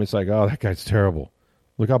game, it's like, oh, that guy's terrible.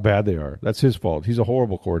 Look how bad they are. That's his fault. He's a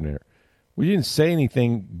horrible coordinator. We didn't say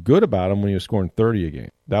anything good about him when he was scoring 30 a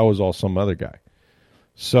game. That was all some other guy.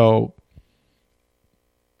 So,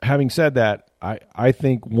 having said that, I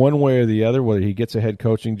think one way or the other, whether he gets a head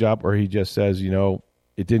coaching job or he just says,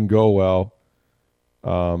 it didn't go well,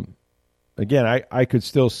 and again, I could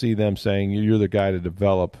still see them saying, you're the guy to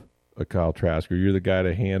develop a Kyle Trask, or you're the guy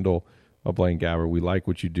to handle a Blaine Gabbert. We like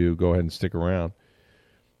what you do. Go ahead and stick around.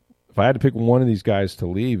 If I had to pick one of these guys to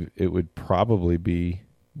leave, it would probably be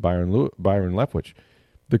Byron Leftwich.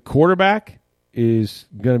 The quarterback is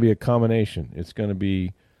going to be a combination. It's going to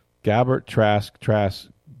be Gabbert, Trask,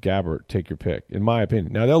 Gabbert. Take your pick, in my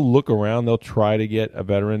opinion. Now, they'll look around. They'll try to get a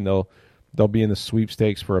veteran. They'll be in the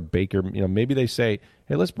sweepstakes for a Baker. Maybe they say,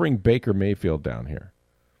 hey, let's bring Baker Mayfield down here.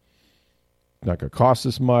 Not going to cost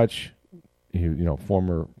us much.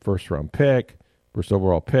 Former first-round pick, first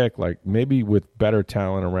overall pick. Like, but with better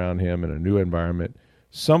talent around him in a new environment,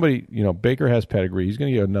 somebody, Baker has pedigree. He's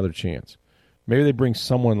going to get another chance. Maybe they bring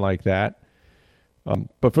someone like that.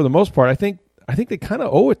 But for the most part, I think they kind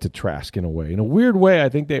of owe it to Trask in a way. In a weird way, I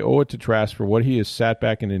think they owe it to Trask for what he has sat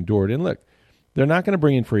back and endured. And look, they're not going to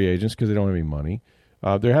bring in free agents because they don't have any money.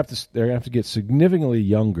 They're going to have to get significantly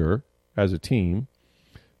younger as a team.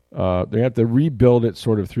 They have to rebuild it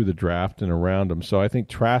sort of through the draft and around them. So I think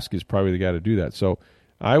Trask is probably the guy to do that. So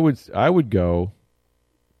I would go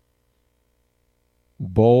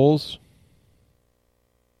Bowles.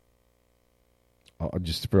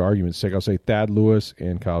 Just for argument's sake, I'll say Thad Lewis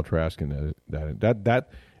and Kyle Trask. And that.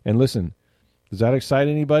 And listen, does that excite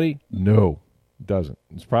anybody? No, it doesn't.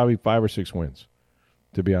 It's probably 5 or 6 wins,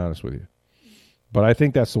 to be honest with you. But I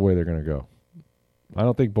think that's the way they're going to go. I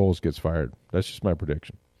don't think Bowles gets fired. That's just my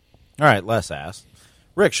prediction. All right, Les asked,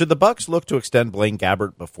 Rick, should the Bucs look to extend Blaine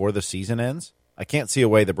Gabbert before the season ends? I can't see a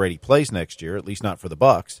way that Brady plays next year, at least not for the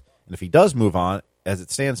Bucs. And if he does move on, as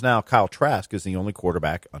it stands now, Kyle Trask is the only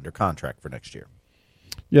quarterback under contract for next year.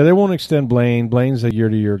 Yeah, they won't extend Blaine. Blaine's a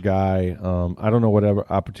year-to-year guy. I don't know whatever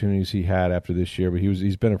opportunities he had after this year, but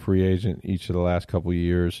he's been a free agent each of the last couple of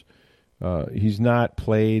years. He's not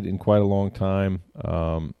played in quite a long time.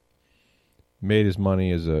 Made his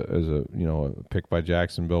money as a pick by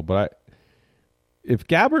Jacksonville. But if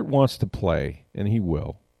Gabbert wants to play, and he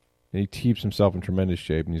will, and he keeps himself in tremendous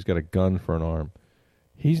shape, and he's got a gun for an arm,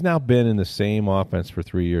 he's now been in the same offense for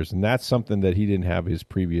 3 years, and that's something that he didn't have his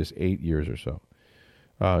previous 8 years or so.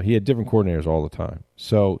 He had different coordinators all the time.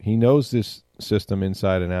 So he knows this system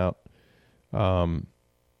inside and out.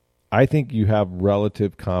 I think you have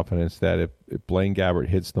relative confidence that if Blaine Gabbert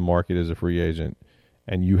hits the market as a free agent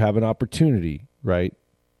and you have an opportunity, right,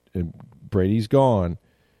 and Brady's gone,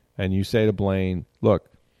 and you say to Blaine, look,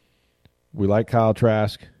 we like Kyle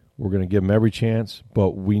Trask. We're going to give him every chance,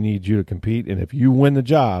 but we need you to compete. And if you win the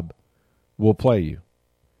job, we'll play you.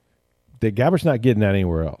 Gabbert's not getting that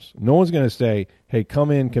anywhere else. No one's going to say, hey,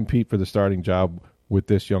 come in, compete for the starting job with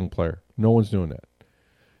this young player. No one's doing that.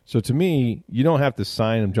 So to me, you don't have to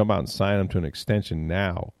jump out and sign him to an extension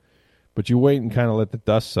now. But you wait and kind of let the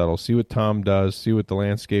dust settle, see what Tom does, see what the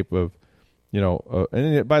landscape of,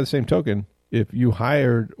 and by the same token, if you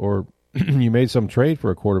hired or you made some trade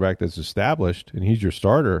for a quarterback that's established and he's your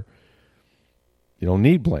starter, you don't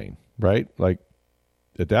need Blaine, right? Like,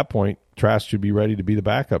 at that point, Trask should be ready to be the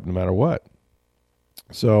backup no matter what.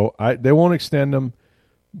 So they won't extend him,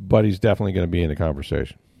 but he's definitely going to be in the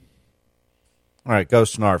conversation. All right,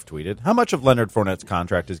 Ghost Snarf tweeted, how much of Leonard Fournette's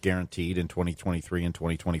contract is guaranteed in 2023 and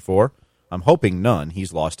 2024? I'm hoping none.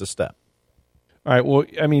 He's lost a step. All right, well,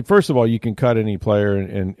 I mean, first of all, you can cut any player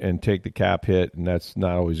and take the cap hit, and that's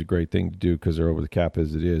not always a great thing to do because they're over the cap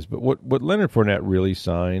as it is. But what Leonard Fournette really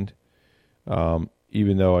signed,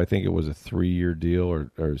 even though I think it was a 3-year deal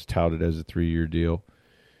or is touted as a 3-year deal,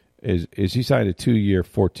 is he signed a 2-year,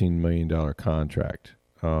 $14 million contract.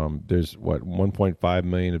 There's, $1.5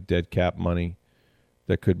 million of dead cap money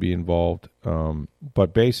that could be involved.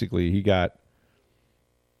 But basically, he got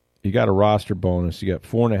a roster bonus. He got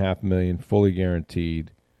 $4.5 million fully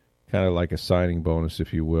guaranteed, kind of like a signing bonus,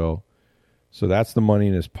 if you will. So that's the money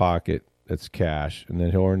in his pocket. That's cash, and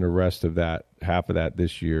then he'll earn the rest of that, half of that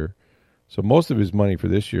this year. So most of his money for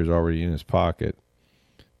this year is already in his pocket.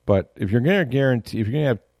 But if you're going to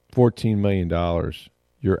have $14 million,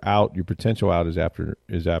 you're out. Your potential out is after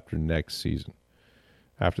next season,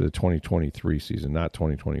 after the 2023 season, not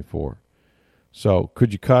 2024. So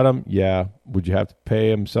could you cut him? Yeah. Would you have to pay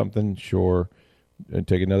him something? Sure. And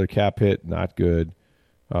take another cap hit? Not good.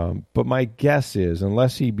 But my guess is,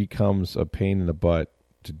 unless he becomes a pain in the butt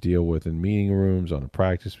to deal with in meeting rooms, on a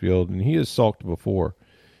practice field, and he has sulked before,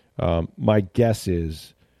 my guess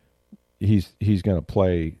is he's going to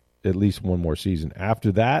play at least one more season.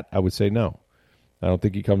 After that, I would say no. I don't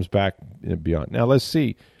think he comes back beyond. Now, let's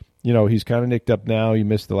see. He's kind of nicked up now. He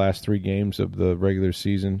missed the last 3 games of the regular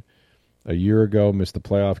season. A year ago, missed the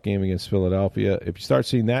playoff game against Philadelphia. If you start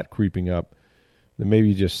seeing that creeping up, then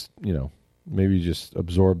maybe just, maybe just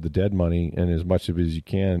absorb the dead money and as much of it as you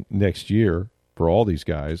can next year for all these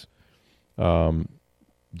guys,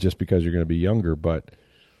 just because you're going to be younger. But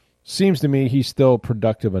seems to me he's still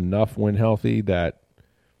productive enough when healthy that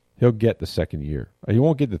he'll get the second year. He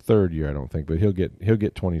won't get the third year, I don't think, but he'll get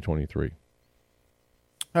 2023.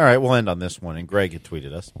 All right, we'll end on this one. And Greg had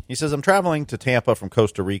tweeted us. He says, I'm traveling to Tampa from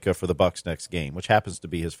Costa Rica for the Bucs' next game, which happens to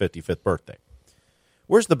be his 55th birthday.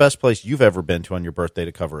 Where's the best place you've ever been to on your birthday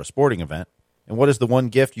to cover a sporting event? And what is the one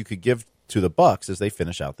gift you could give to the Bucs as they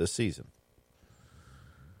finish out this season?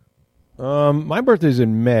 My birthday's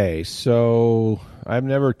in May, so I've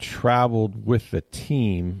never traveled with the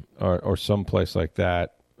team or someplace like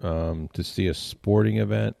that to see a sporting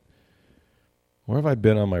event. Where have I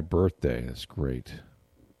been on my birthday? That's great.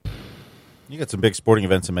 You got some big sporting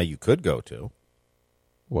events in May you could go to.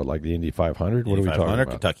 What, like the Indy 500? What are we talking about?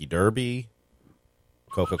 Kentucky Derby,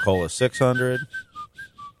 Coca-Cola 600.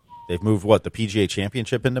 They've moved, the PGA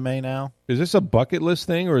Championship into May now? Is this a bucket list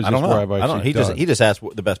thing, or is this where I've actually done? He just asked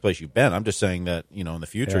the best place you've been. I'm just saying that, in the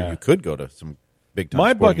future you could go to some big-time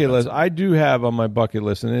My bucket events. list, I do have on my bucket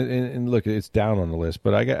list, and look, it's down on the list,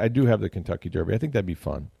 but I do have the Kentucky Derby. I think that'd be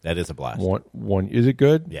fun. That is a blast. One, is it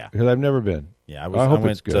good? Yeah. Because I've never been. Yeah, I hope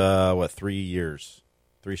went, it's good. 3 years?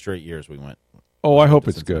 3 straight years we went. Oh, I hope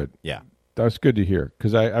it's good. Yeah. That's good to hear,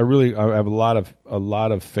 because I have a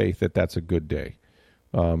lot of faith that that's a good day.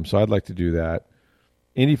 So I'd like to do that.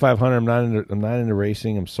 Indy 500, I'm not into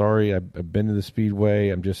racing. I'm sorry. I've been to the Speedway.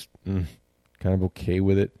 I'm just kind of okay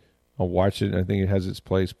with it. I'll watch it, and I think it has its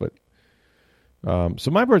place. But so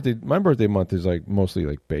my birthday month is like mostly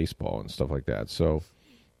like baseball and stuff like that. So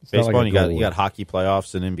it's baseball, not like and you got hockey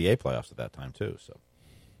playoffs and NBA playoffs at that time too. So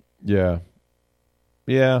yeah.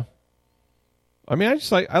 I mean,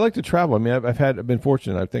 I like to travel. I mean, I've been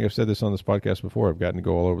fortunate. I think I've said this on this podcast before. I've gotten to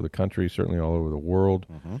go all over the country, certainly all over the world.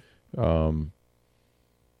 Mm-hmm.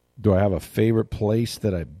 Do I have a favorite place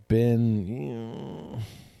that I've been?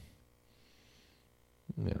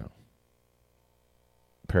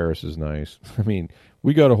 Paris is nice. I mean,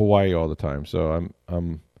 we go to Hawaii all the time, so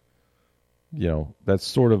I'm that's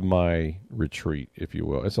sort of my retreat, if you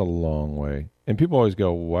will. It's a long way, and people always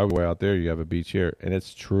go, "Why are we out there? You have a beach here," and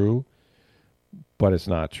it's true. But it's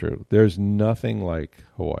not true. There's nothing like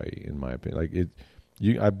Hawaii, in my opinion.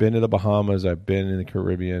 I've been to the Bahamas. I've been in the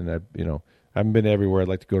Caribbean. I haven't been everywhere. I'd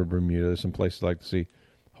like to go to Bermuda. There's some places I'd like to see.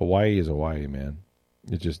 Hawaii is Hawaii, man.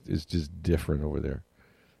 It's just different over there.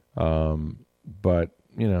 But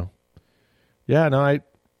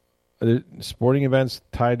sporting events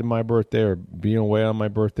tied to my birthday or being away on my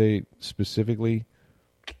birthday specifically.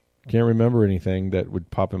 Can't remember anything that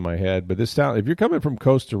would pop in my head. But this town, if you're coming from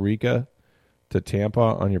Costa Rica to Tampa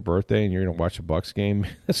on your birthday and you're going to watch a Bucs game,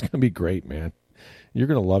 that's going to be great, man. You're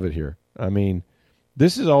going to love it here. I mean,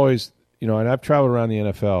 this is always, and I've traveled around the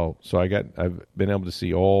NFL, so I've been able to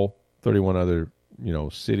see all 31 other,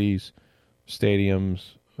 cities, stadiums,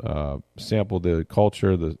 sample the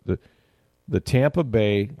culture, the Tampa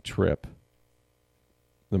Bay trip,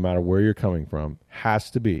 no matter where you're coming from, has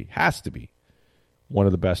to be one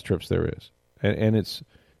of the best trips there is. And it's,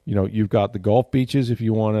 you've got the Gulf beaches if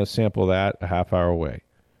you want to sample that, a half hour away.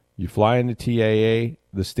 You fly into TAA,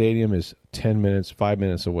 the stadium is 5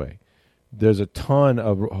 minutes away. There's a ton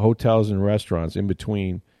of hotels and restaurants in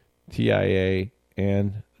between TIA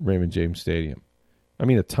and Raymond James Stadium. I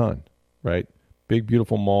mean, a ton, right? Big,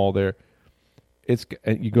 beautiful mall there.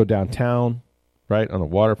 You go downtown, right, on the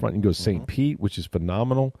waterfront. You can go to St. Pete, which is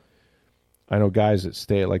phenomenal. I know guys that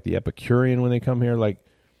stay at, like, the Epicurean when they come here. Like,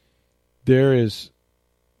 there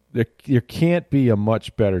can't be a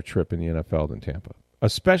much better trip in the NFL than Tampa,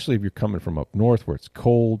 especially if you're coming from up north where it's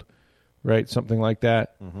cold, right? Something like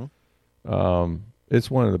that. Mm-hmm.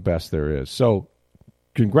 It's one of the best there is. So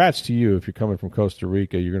congrats to you if you're coming from Costa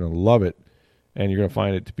Rica. You're going to love it, and you're going to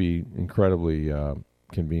find it to be incredibly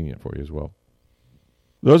convenient for you as well.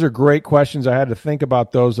 Those are great questions. I had to think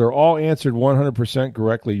about those. They're all answered 100%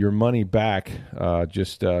 correctly. Your money back.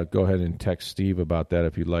 Just go ahead and text Steve about that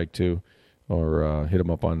if you'd like to, or hit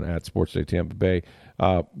him up on @SportsDay Tampa Bay.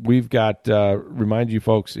 We've got, remind you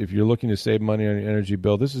folks, if you're looking to save money on your energy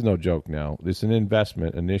bill, this is no joke now. This is an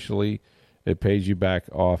investment. Initially, it pays you back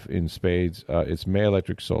off in spades. It's May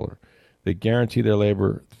Electric Solar. They guarantee their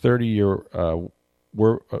labor, 30-year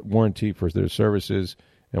warranty for their services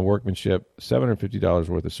and workmanship, $750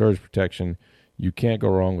 worth of surge protection. You can't go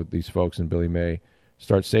wrong with these folks in Billy May.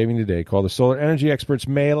 Start saving today. Call the solar energy experts,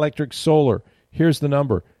 May Electric Solar. Here's the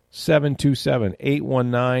number,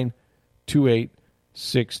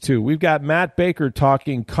 727-819-2862. We've got Matt Baker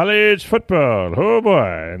talking college football. Oh,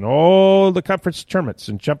 boy. And all the conference tournaments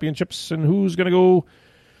and championships and who's going to go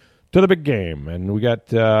to the big game, and we got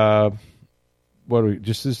this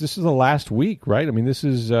is the last week, right? I mean, this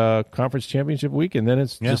is conference championship week, and then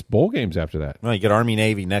it's just bowl games after that. Well, you get Army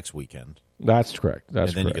Navy next weekend. That's correct. And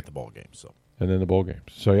then you get the bowl games. So, and then the bowl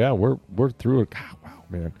games. So yeah, we're through it. Wow,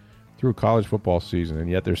 man, through a college football season, and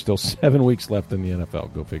yet there's still 7 weeks left in the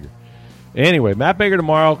NFL. Go figure. Anyway, Matt Baker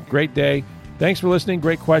tomorrow. Great day. Thanks for listening.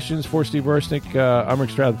 Great questions for Steve Versnick. I'm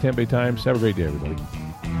Rick Stroud of the Tampa Bay Times. Have a great day, everybody.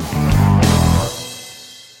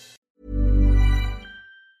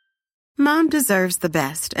 Mom deserves the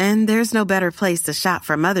best, and there's no better place to shop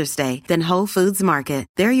for Mother's Day than Whole Foods Market.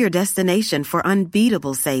 They're your destination for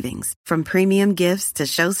unbeatable savings, from premium gifts to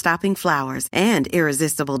show-stopping flowers and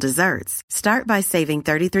irresistible desserts. Start by saving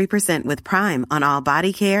 33% with Prime on all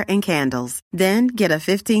body care and candles. Then get a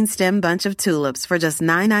 15-stem bunch of tulips for just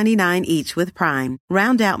 $9.99 each with Prime.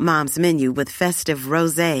 Round out Mom's menu with festive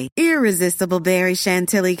rosé, irresistible berry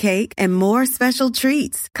chantilly cake, and more special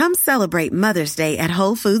treats. Come celebrate Mother's Day at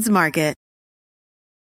Whole Foods Market.